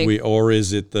 Exactly. Or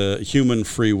is it the human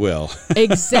free will?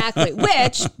 Exactly.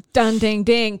 Which, dun ding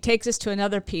ding, takes us to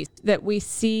another piece that we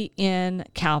see in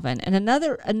Calvin. And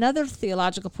another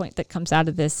theological point that comes out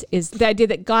of this is the idea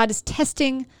that God is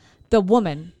testing the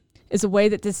woman, is a way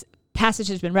that this passage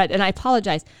has been read. And I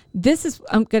apologize.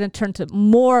 I'm going to turn to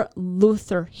more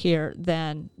Luther here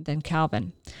than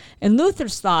Calvin. In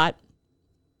Luther's thought,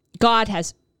 God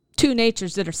has two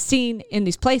natures that are seen in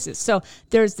these places. So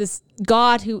there's this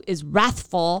God who is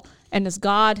wrathful and this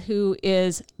God who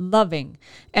is loving.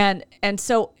 And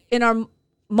so in our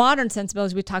modern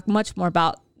sensibilities, we talk much more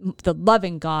about the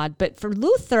loving God. But for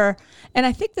Luther, and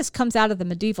I think this comes out of the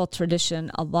medieval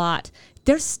tradition a lot,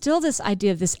 there's still this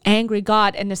idea of this angry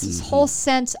God, and this whole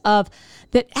sense of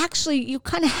that actually you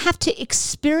kind of have to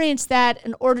experience that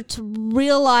in order to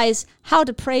realize how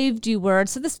depraved you were. And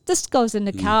so this goes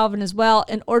into Calvin as well,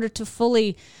 in order to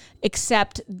fully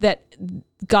accept that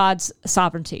God's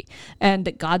sovereignty and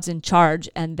that God's in charge,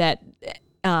 and that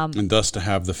and thus to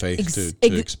have the faith to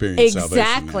experience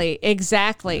salvation.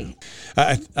 Exactly.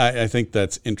 I think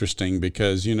that's interesting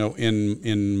because,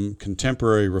 in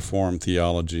contemporary Reformed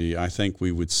theology, I think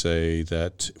we would say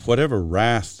that whatever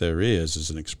wrath there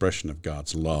is an expression of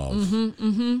God's love.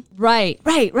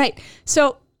 Right.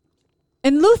 So,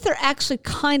 and Luther actually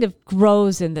kind of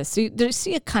grows in this. So you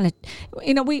see a kind of,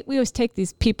 we always take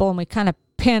these people and we kind of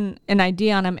pin an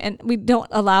idea on them, and we don't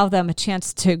allow them a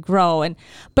chance to grow.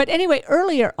 But anyway,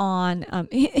 earlier on,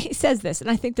 he says this, and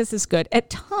I think this is good.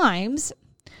 At times,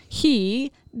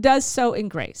 he does so in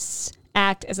grace,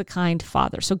 act as a kind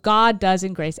father. So God does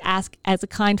in grace act as a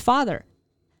kind father,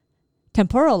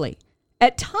 temporally.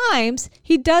 At times,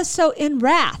 he does so in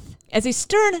wrath, as a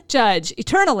stern judge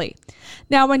eternally.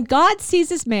 Now, when God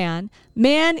seizes man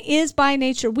is by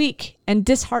nature weak and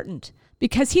disheartened,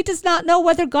 because he does not know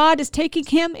whether God is taking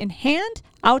him in hand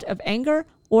out of anger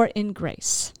or in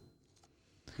grace.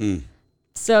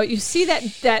 So you see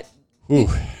that Ooh.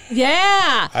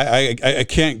 Yeah. I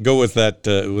can't go with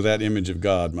that image of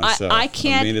God myself. I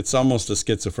can't. I mean, it's almost a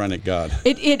schizophrenic God.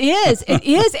 It is,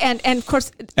 and of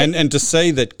course. And to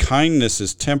say that kindness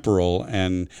is temporal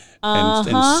and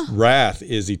wrath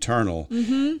is eternal,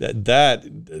 I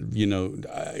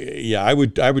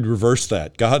would reverse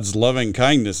that. God's loving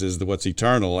kindness is what's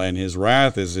eternal, and His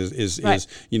wrath is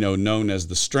known as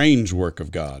the strange work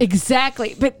of God.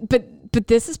 Exactly, but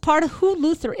this is part of who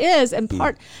Luther is, and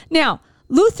part now.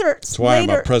 That's why I'm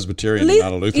a Presbyterian and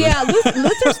not a Lutheran. Yeah,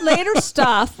 Luther's later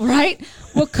stuff, right,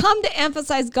 will come to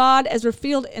emphasize God as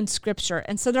revealed in Scripture.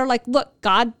 And so they're like, look,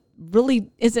 God really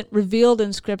isn't revealed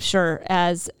in Scripture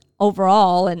as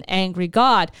overall an angry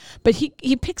God. But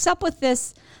he picks up with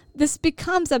this. This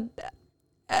becomes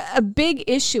a big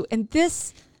issue. And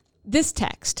this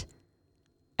text,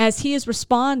 as he is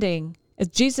responding, as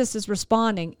Jesus is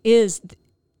responding, is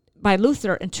by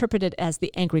Luther interpreted as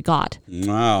the angry God.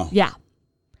 Wow. Yeah.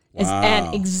 As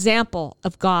an example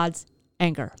of God's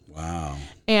anger. Wow.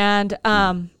 And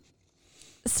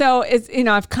so it's,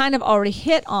 I've kind of already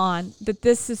hit on that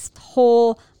this is the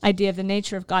whole idea of the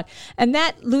nature of God. And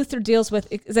that Luther deals with,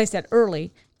 as I said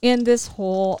early, in this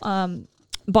whole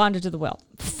bondage of the will.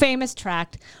 Famous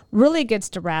tract, really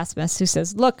against Erasmus, who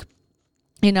says, look,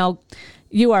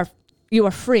 you are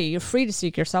free. You're free to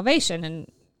seek your salvation, and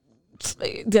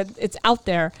it's out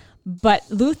there. But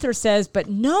Luther says, but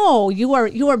no, you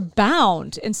are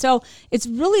bound. And so it's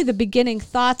really the beginning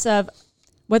thoughts of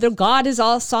whether God is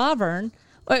all sovereign,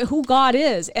 who God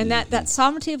is. And that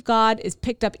sovereignty of God is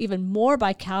picked up even more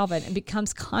by Calvin and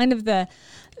becomes kind of the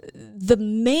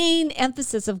main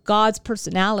emphasis of God's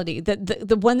personality,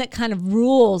 the one that kind of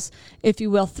rules, if you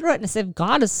will, through it. And if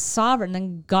God is sovereign,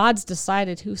 then God's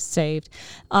decided who's saved.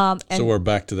 So we're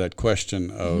back to that question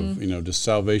of, does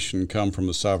salvation come from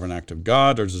the sovereign act of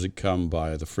God, or does it come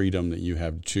by the freedom that you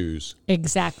have to choose?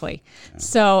 Exactly. Yeah.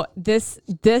 So this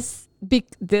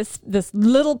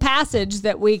little passage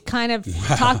that we kind of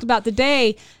talked about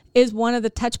today is one of the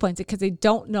touch points, because they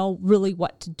don't know really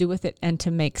what to do with it and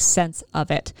to make sense of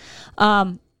it.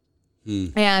 And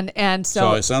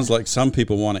so it sounds like some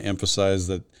people want to emphasize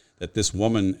that this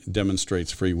woman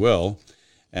demonstrates free will,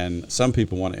 and some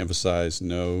people want to emphasize,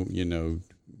 no,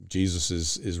 Jesus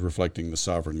is reflecting the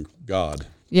sovereign God.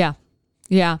 Yeah.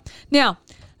 Now,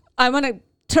 I want to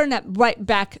turn that right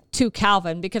back to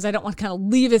Calvin, because I don't want to kind of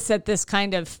leave us at this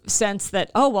kind of sense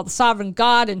that, the sovereign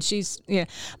God, and she's,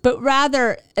 but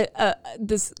rather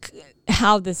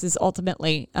how this is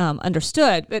ultimately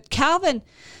understood. But Calvin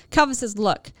says,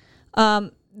 look,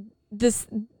 the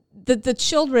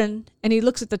children, and he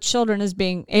looks at the children as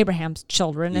being Abraham's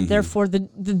children, and therefore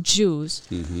the Jews,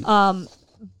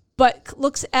 but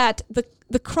looks at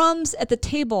the crumbs at the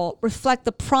table reflect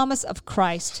the promise of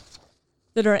Christ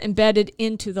that are embedded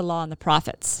into the law and the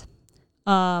prophets.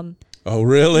 Oh,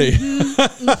 really?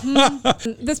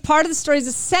 This part of the story is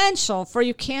essential, for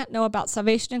you can't know about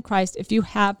salvation in Christ if you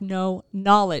have no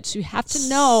knowledge. You have to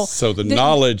know. So the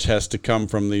knowledge has to come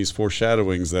from these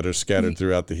foreshadowings that are scattered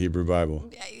throughout the Hebrew Bible.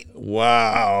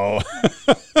 Wow.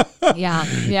 Yeah.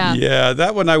 Yeah,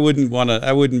 that one I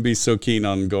wouldn't be so keen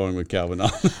on going with Calvin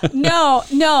on.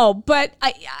 No, but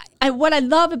I what I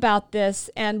love about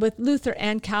this, and with Luther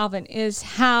and Calvin, is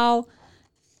how,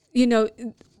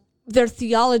 their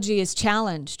theology is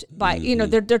challenged by,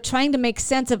 they're trying to make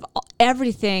sense of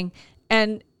everything,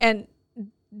 and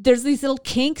there's these little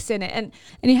kinks in it, and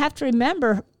you have to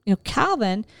remember,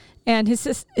 Calvin and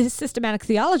his systematic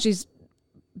theology is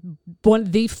one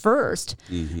of the first,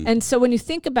 and so when you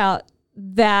think about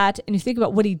that and you think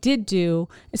about what he did do,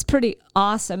 it's pretty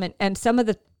awesome, and some of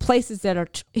the places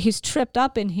that he's tripped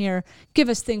up in here give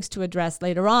us things to address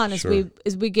later on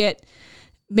as we get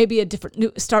maybe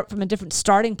start from a different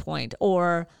starting point,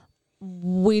 or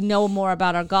we know more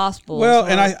about our gospel. Well,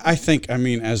 and I think,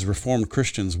 as Reformed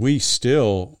Christians, we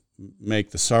still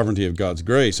make the sovereignty of God's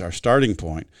grace our starting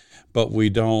point, but we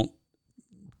don't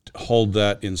hold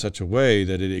that in such a way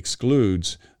that it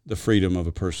excludes the freedom of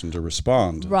a person to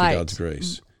respond to God's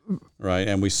grace. Right,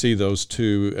 and we see those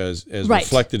two as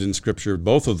reflected in Scripture.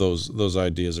 Both of those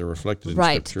ideas are reflected in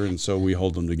Scripture, and so we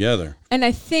hold them together. And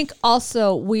I think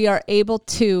also we are able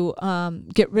to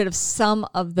get rid of some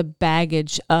of the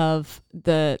baggage of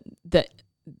the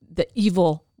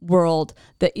evil world,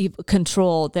 the evil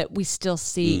control that we still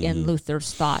see in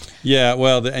Luther's thought. Yeah,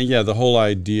 well, the whole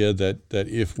idea that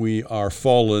if we are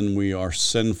fallen, we are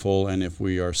sinful, and if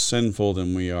we are sinful,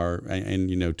 then we are, and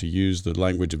to use the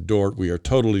language of Dort, we are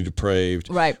totally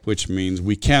depraved, right? Which means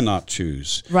we cannot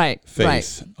choose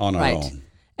faith on our own.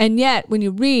 And yet, when you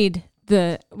read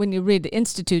the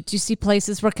Institutes, you see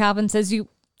places where Calvin says you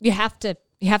have to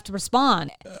respond.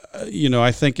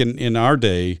 I think in our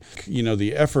day,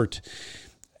 the effort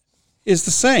is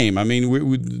the same.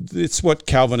 It's what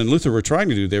Calvin and Luther were trying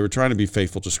to do. They were trying to be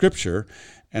faithful to Scripture,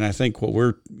 and I think what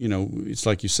we're, it's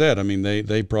like you said.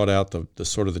 They brought out the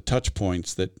sort of the touch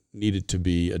points that needed to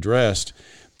be addressed,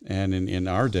 and in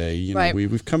our day,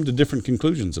 we've come to different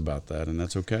conclusions about that, and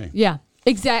that's okay. Yeah,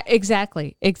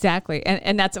 exactly,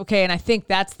 and that's okay. And I think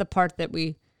that's the part that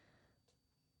we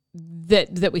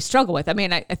struggle with.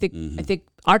 I think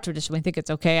our tradition, we think it's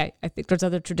okay. I think there's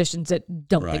other traditions that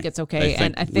don't think it's okay.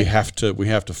 I think we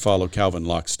have to follow Calvin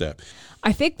lockstep.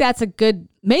 I think that's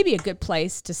maybe a good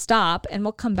place to stop, and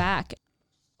we'll come back.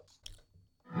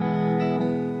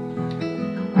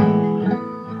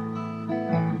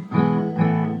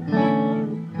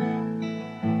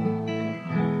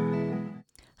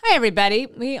 Hi, everybody.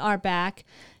 We are back,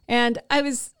 and I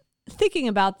was thinking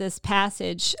about this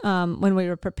passage when we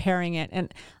were preparing it,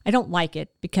 and I don't like it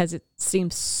because it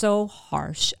seems so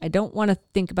harsh. I don't want to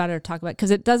think about it or talk about it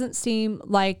because it doesn't seem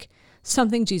like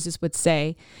something Jesus would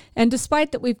say. And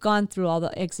despite that we've gone through all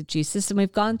the exegesis and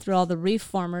we've gone through all the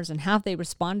reformers and how they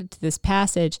responded to this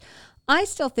passage, I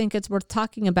still think it's worth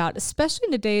talking about, especially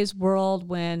in today's world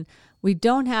when we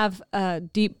don't have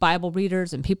deep Bible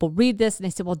readers and people read this and they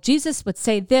say, well, Jesus would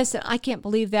say this and I can't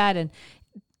believe that. And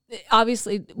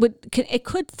obviously it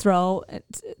could throw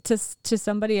to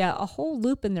somebody a whole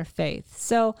loop in their faith.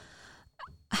 So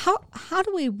how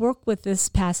do we work with this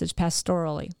passage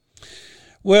pastorally?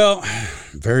 Well,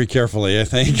 very carefully, I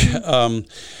think.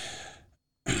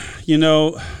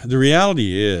 The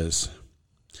reality is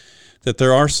that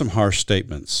there are some harsh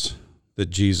statements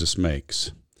that Jesus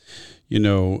makes.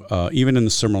 Even in the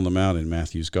Sermon on the Mount in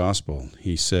Matthew's Gospel,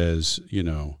 he says,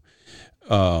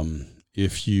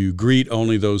 if you greet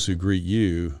only those who greet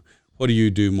you, what do you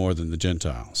do more than the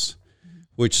Gentiles?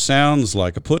 Which sounds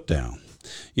like a put down.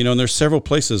 And there's several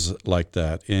places like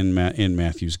that in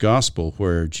Matthew's Gospel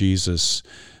where Jesus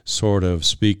sort of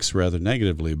speaks rather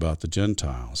negatively about the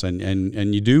Gentiles.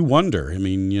 And you do wonder,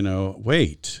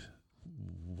 wait,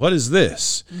 what is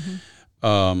this?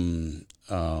 Mm-hmm.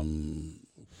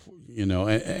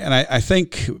 And I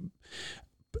think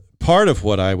part of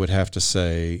what I would have to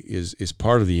say is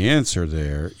part of the answer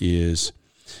there is,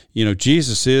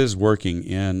 Jesus is working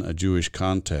in a Jewish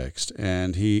context,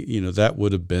 and he, that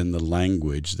would have been the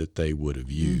language that they would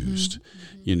have used,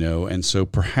 and so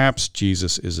perhaps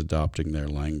Jesus is adopting their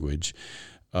language.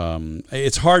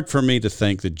 It's hard for me to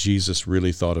think that Jesus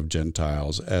really thought of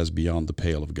Gentiles as beyond the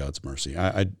pale of God's mercy.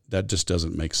 That just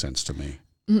doesn't make sense to me.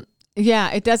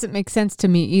 Yeah, it doesn't make sense to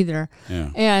me either.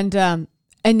 Yeah.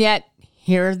 And yet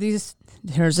here's this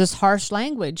harsh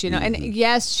language, mm-hmm. And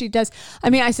yes, she does.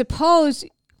 I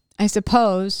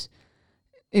suppose,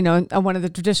 one of the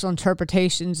traditional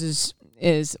interpretations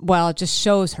is well, it just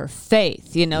shows her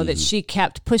faith, mm-hmm. that she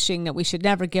kept pushing, that we should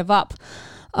never give up.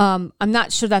 I'm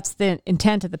not sure that's the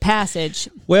intent of the passage.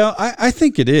 Well, I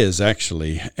think it is,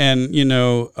 actually. And,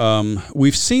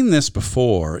 we've seen this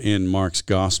before in Mark's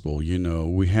gospel.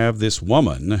 We have this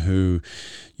woman who,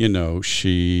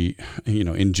 she,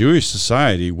 in Jewish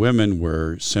society, women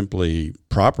were simply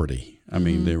property. I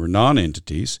mean, they were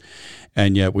non-entities.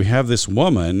 And yet we have this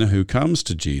woman who comes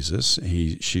to Jesus.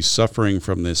 She's suffering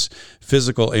from this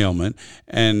physical ailment,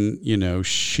 and,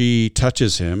 she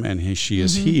touches him, and she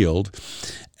is healed.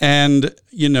 And,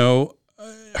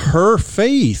 her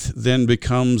faith then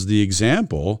becomes the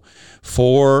example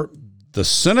for the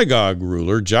synagogue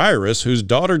ruler, Jairus, whose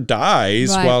daughter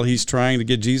dies while he's trying to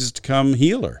get Jesus to come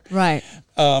heal her. Right.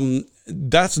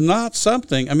 That's not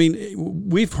something. I mean,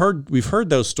 we've heard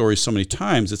those stories so many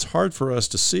times. It's hard for us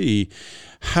to see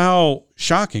how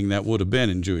shocking that would have been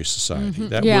in Jewish society.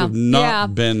 That would have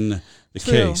not been the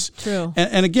case. True.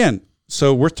 And again,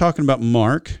 so we're talking about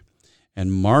Mark,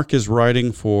 and Mark is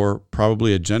writing for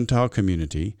probably a Gentile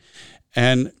community,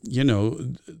 and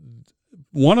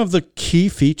one of the key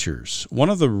features, one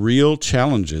of the real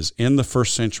challenges in the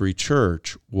first century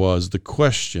church was the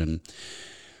question,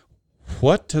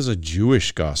 what does a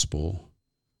Jewish gospel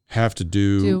have to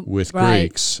do with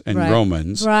Greeks and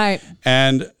Romans? Right.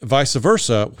 And vice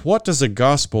versa, what does a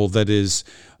gospel that is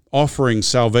offering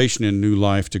salvation and new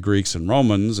life to Greeks and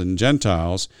Romans and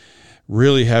Gentiles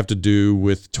really have to do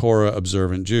with Torah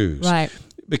observant Jews? Right.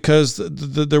 Because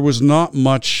there was not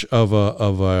much of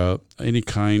any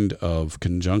kind of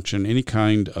conjunction, any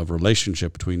kind of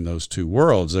relationship between those two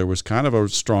worlds. There was kind of a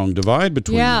strong divide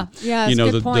between them. Yeah, that's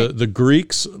a good point. The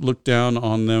Greeks looked down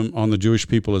on the Jewish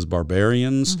people as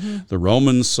barbarians. The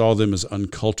Romans saw them as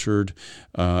uncultured,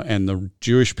 and the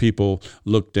Jewish people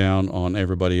looked down on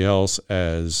everybody else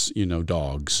as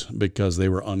dogs because they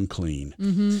were unclean.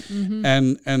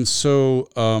 And so,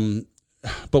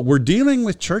 but we're dealing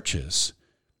with churches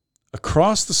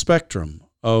across the spectrum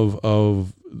of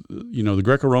the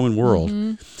Greco-Roman world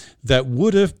that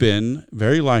would have been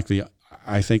very likely,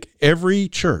 I think every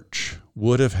church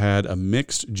would have had a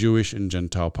mixed Jewish and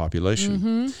Gentile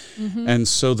population. And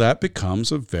so that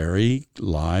becomes a very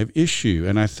live issue.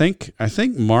 And I think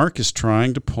Mark is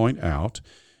trying to point out,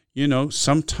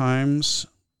 sometimes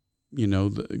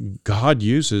God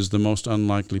uses the most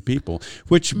unlikely people,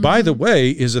 which, by the way,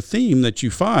 is a theme that you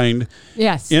find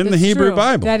in the Hebrew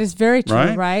Bible. That is very true,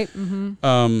 right? It's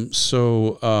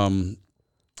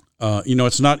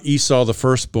not Esau the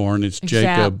firstborn, it's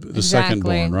Jacob the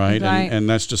secondborn, right? And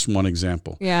that's just one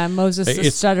example. Yeah, Moses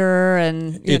the stutterer,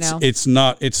 and it's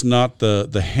not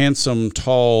the handsome,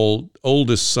 tall,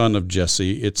 oldest son of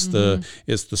Jesse. It's the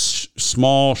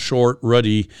small, short,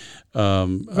 ruddy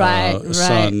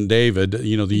son David,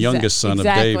 the youngest son of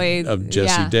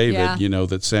Jesse, David,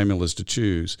 that Samuel is to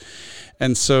choose.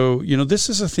 And so, this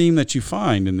is a theme that you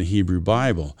find in the Hebrew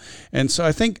Bible. And so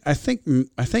I think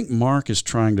Mark is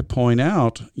trying to point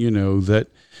out, that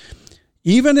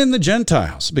even in the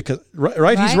Gentiles, because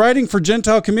he's writing for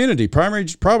Gentile community,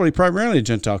 primarily a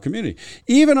Gentile community.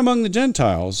 Even among the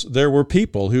Gentiles, there were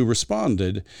people who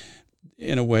responded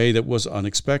in a way that was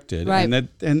unexpected, and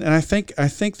I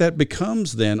think that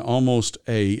becomes then almost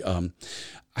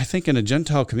I think in a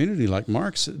Gentile community like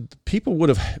Mark's, people would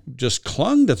have just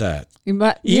clung to that,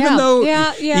 even though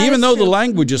the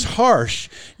language is harsh.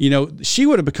 She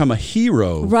would have become a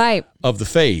hero of the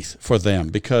faith for them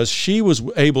because she was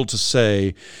able to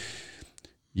say,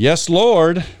 "Yes,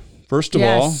 Lord." First of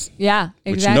all,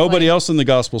 which nobody else in the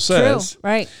gospel says. True.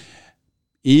 Right.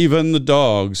 Even the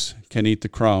dogs can eat the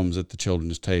crumbs at the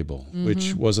children's table,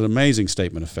 which was an amazing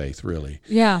statement of faith, really.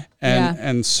 Yeah.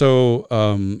 And so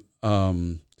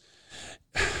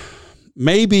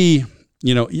maybe,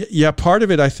 part of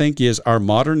it, I think, is our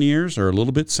modern ears are a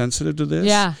little bit sensitive to this.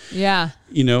 Yeah.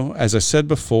 As I said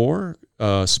before,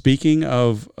 speaking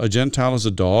of a Gentile as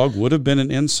a dog would have been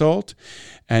an insult,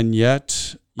 and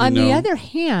yet, on the other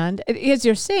hand, as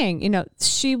you're saying,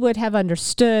 she would have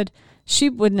understood. She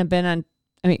wouldn't have been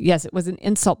yes, it was an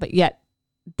insult, but yet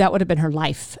that would have been her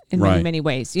life in many, many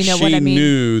ways. You know what I mean? She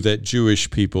knew that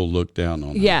Jewish people looked down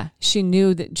on her. Yeah, she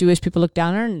knew that Jewish people looked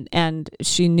down on her, and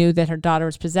she knew that her daughter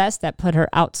was possessed. That put her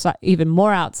even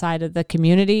more outside of the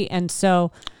community, and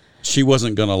so she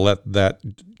wasn't going to let that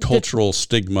cultural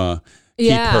stigma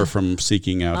keep her from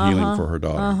seeking out healing for her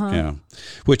daughter. Yeah,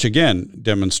 which again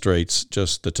demonstrates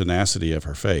just the tenacity of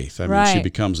her faith. I mean, she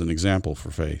becomes an example for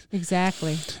faith.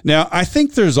 Exactly. Now, I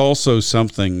think there's also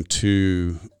something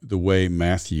to the way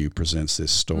Matthew presents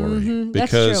this story,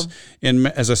 because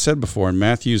as I said before, in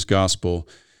Matthew's gospel,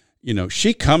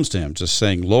 she comes to him just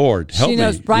saying, Lord, help She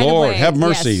knows me. right Lord, away. have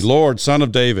mercy. Yes. Lord, Son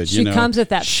of David. She comes with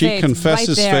that She faith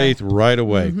confesses right there. faith right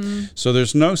away. So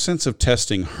there's no sense of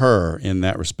testing her in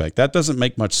that respect. That doesn't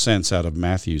make much sense out of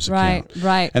Matthew's account.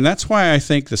 Right. And that's why I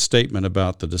think the statement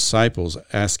about the disciples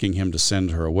asking him to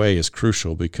send her away is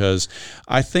crucial, because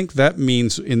I think that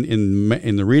means in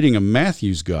the reading of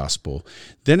Matthew's gospel,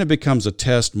 then it becomes a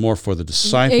test more for the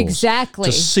disciples. Exactly.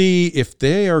 To see if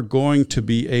they are going to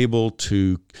be able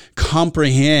to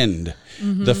comprehend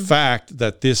the fact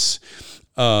that this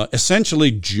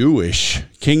essentially Jewish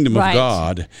kingdom of Right.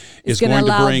 God is gonna going to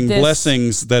allow bring this-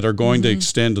 blessings that are going to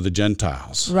extend to the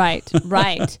Gentiles. Right.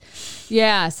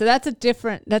 Yeah. So that's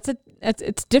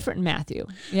it's different in Matthew.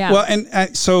 Yeah. Well,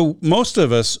 and so most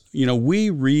of us, we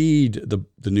read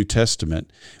the New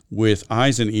Testament with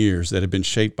eyes and ears that have been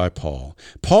shaped by Paul.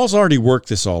 Paul's already worked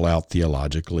this all out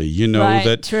theologically.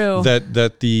 Right, true. that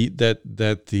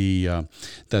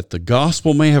the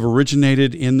gospel may have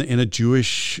originated in a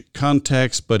Jewish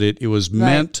context, but it was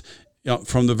meant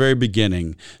from the very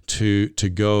beginning to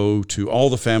go to all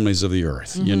the families of the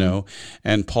earth,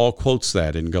 and Paul quotes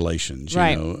that in Galatians,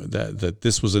 Right. that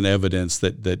this was an evidence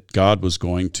that God was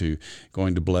going to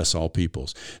bless all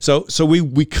peoples. So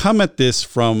we come at this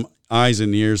from eyes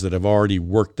and ears that have already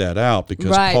worked that out,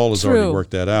 because Right, Paul has true. already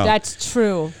worked that out. That's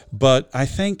true. But I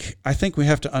think we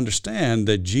have to understand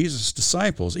that Jesus'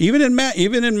 disciples, even in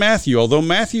Matthew, although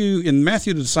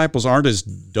the disciples aren't as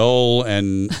dull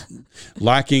and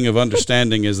lacking of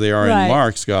understanding as they are Right. in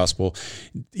Mark's gospel,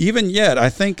 even yet, I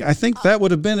think that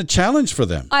would have been a challenge for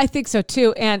them. I think so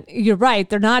too. And you're right.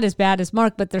 They're not as bad as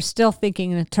Mark, but they're still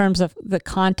thinking in terms of the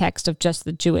context of just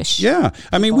the Jewish. Yeah.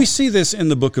 I mean, we see this in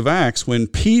the book of Acts when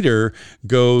Peter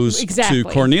goes Exactly. to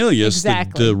Cornelius,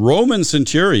 Exactly. the Roman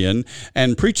centurion,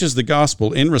 and preaches the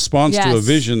gospel in response to a Yes.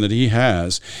 vision that he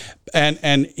has.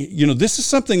 And this is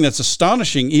something that's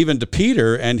astonishing even to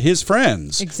Peter and his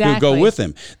friends who Exactly. go with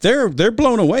him. They're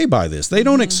blown away by this. They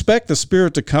don't expect the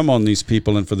Spirit to come on these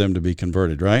people and for them to be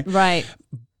converted, right? Right.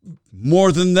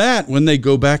 More than that, when they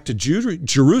go back to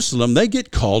Jerusalem, they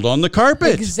get called on the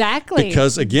carpet. Exactly.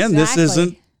 Because again, this Exactly.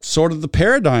 isn't sort of the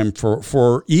paradigm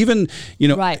for even,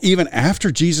 Right. even after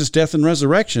Jesus' death and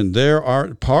resurrection, there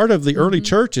are part of the early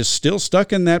church is still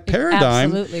stuck in that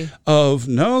paradigm Absolutely. of,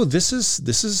 no, this is,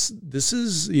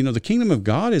 the kingdom of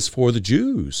God is for the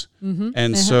Jews.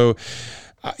 And so,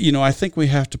 I think we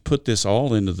have to put this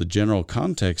all into the general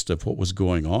context of what was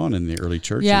going on in the early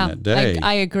church in that day.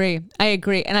 I agree.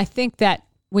 And I think that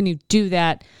when you do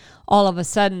that, all of a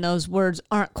sudden those words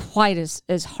aren't quite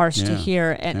as harsh to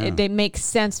hear, and they make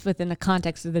sense within the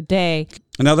context of the day.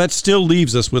 Now that still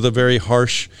leaves us with a very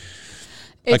harsh,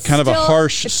 It's a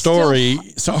harsh it's story,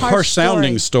 still a harsh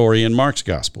sounding story in Mark's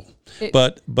gospel.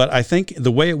 But I think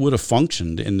the way it would have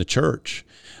functioned in the church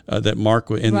that Mark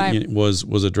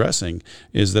was addressing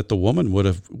is that the woman would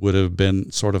have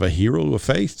been sort of a hero of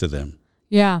faith to them.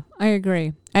 Yeah, I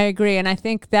agree, and I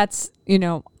think that's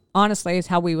honestly is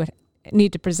how we would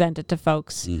need to present it to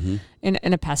folks in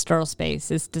a pastoral space,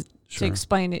 is to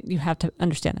explain it. You have to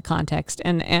understand the context,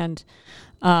 and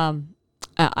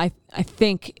I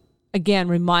think, again,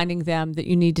 reminding them that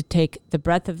you need to take the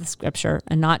breadth of the scripture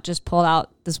and not just pull out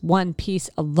this one piece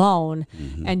alone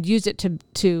and use it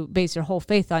to base your whole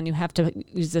faith on. You have to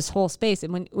use this whole space,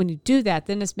 and when you do that,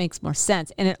 then this makes more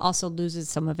sense, and it also loses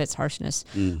some of its harshness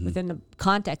within the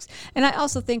context. And I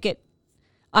also think it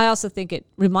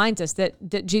reminds us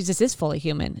that Jesus is fully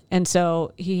human, and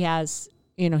so he has,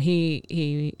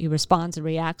 he responds and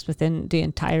reacts within the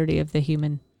entirety of the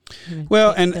human.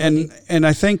 Well, and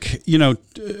I think,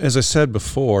 as I said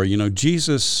before,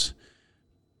 Jesus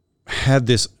had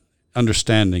this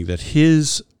understanding that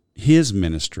his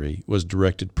ministry was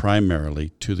directed primarily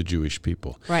to the Jewish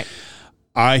people. Right.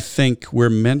 I think we're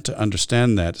meant to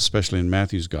understand that, especially in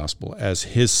Matthew's gospel, as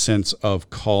his sense of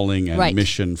calling and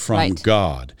mission from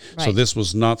God. Right. So this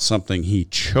was not something he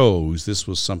chose. This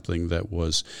was something that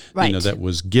was, that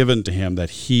was given to him, that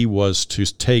he was to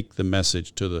take the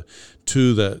message to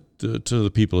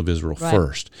the people of Israel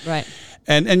first. Right.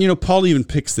 And Paul even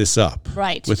picks this up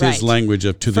with his language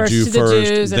of to the Jew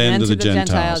first, then to the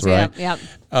Gentiles, right? Yep.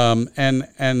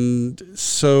 And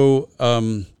so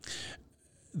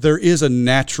there is a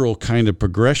natural kind of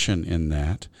progression in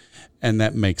that, and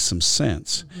that makes some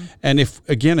sense. And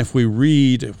if we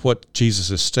read what Jesus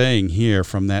is saying here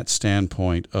from that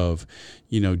standpoint of,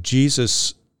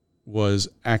 Jesus was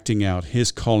acting out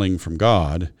his calling from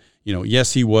God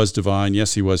yes, he was divine,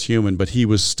 yes, he was human, but he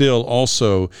was still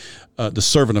also the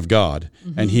servant of God,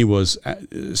 and he was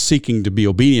seeking to be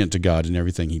obedient to God in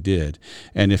everything he did.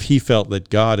 And if he felt that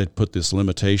God had put this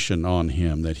limitation on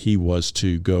him, that he was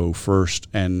to go first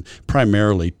and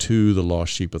primarily to the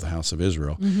lost sheep of the house of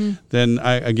Israel, then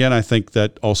I think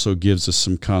that also gives us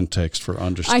some context for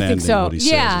understanding what he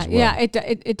says as well. Yeah,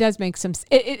 it does make some.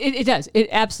 It does. It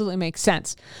absolutely makes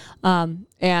sense,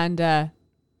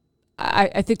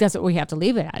 I think that's what we have to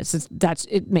leave it as.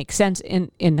 It makes sense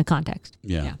in the context.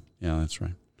 Yeah, that's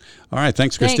right. All right,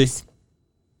 thanks, Christy. Thanks.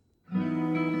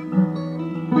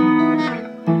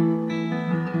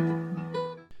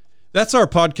 That's our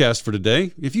podcast for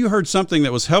today. If you heard something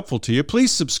that was helpful to you,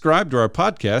 please subscribe to our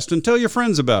podcast and tell your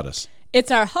friends about us. It's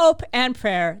our hope and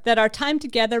prayer that our time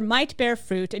together might bear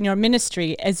fruit in your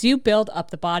ministry as you build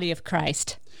up the body of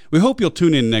Christ. We hope you'll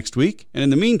tune in next week. And in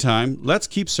the meantime, let's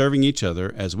keep serving each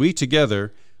other as we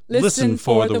together listen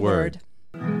for the word.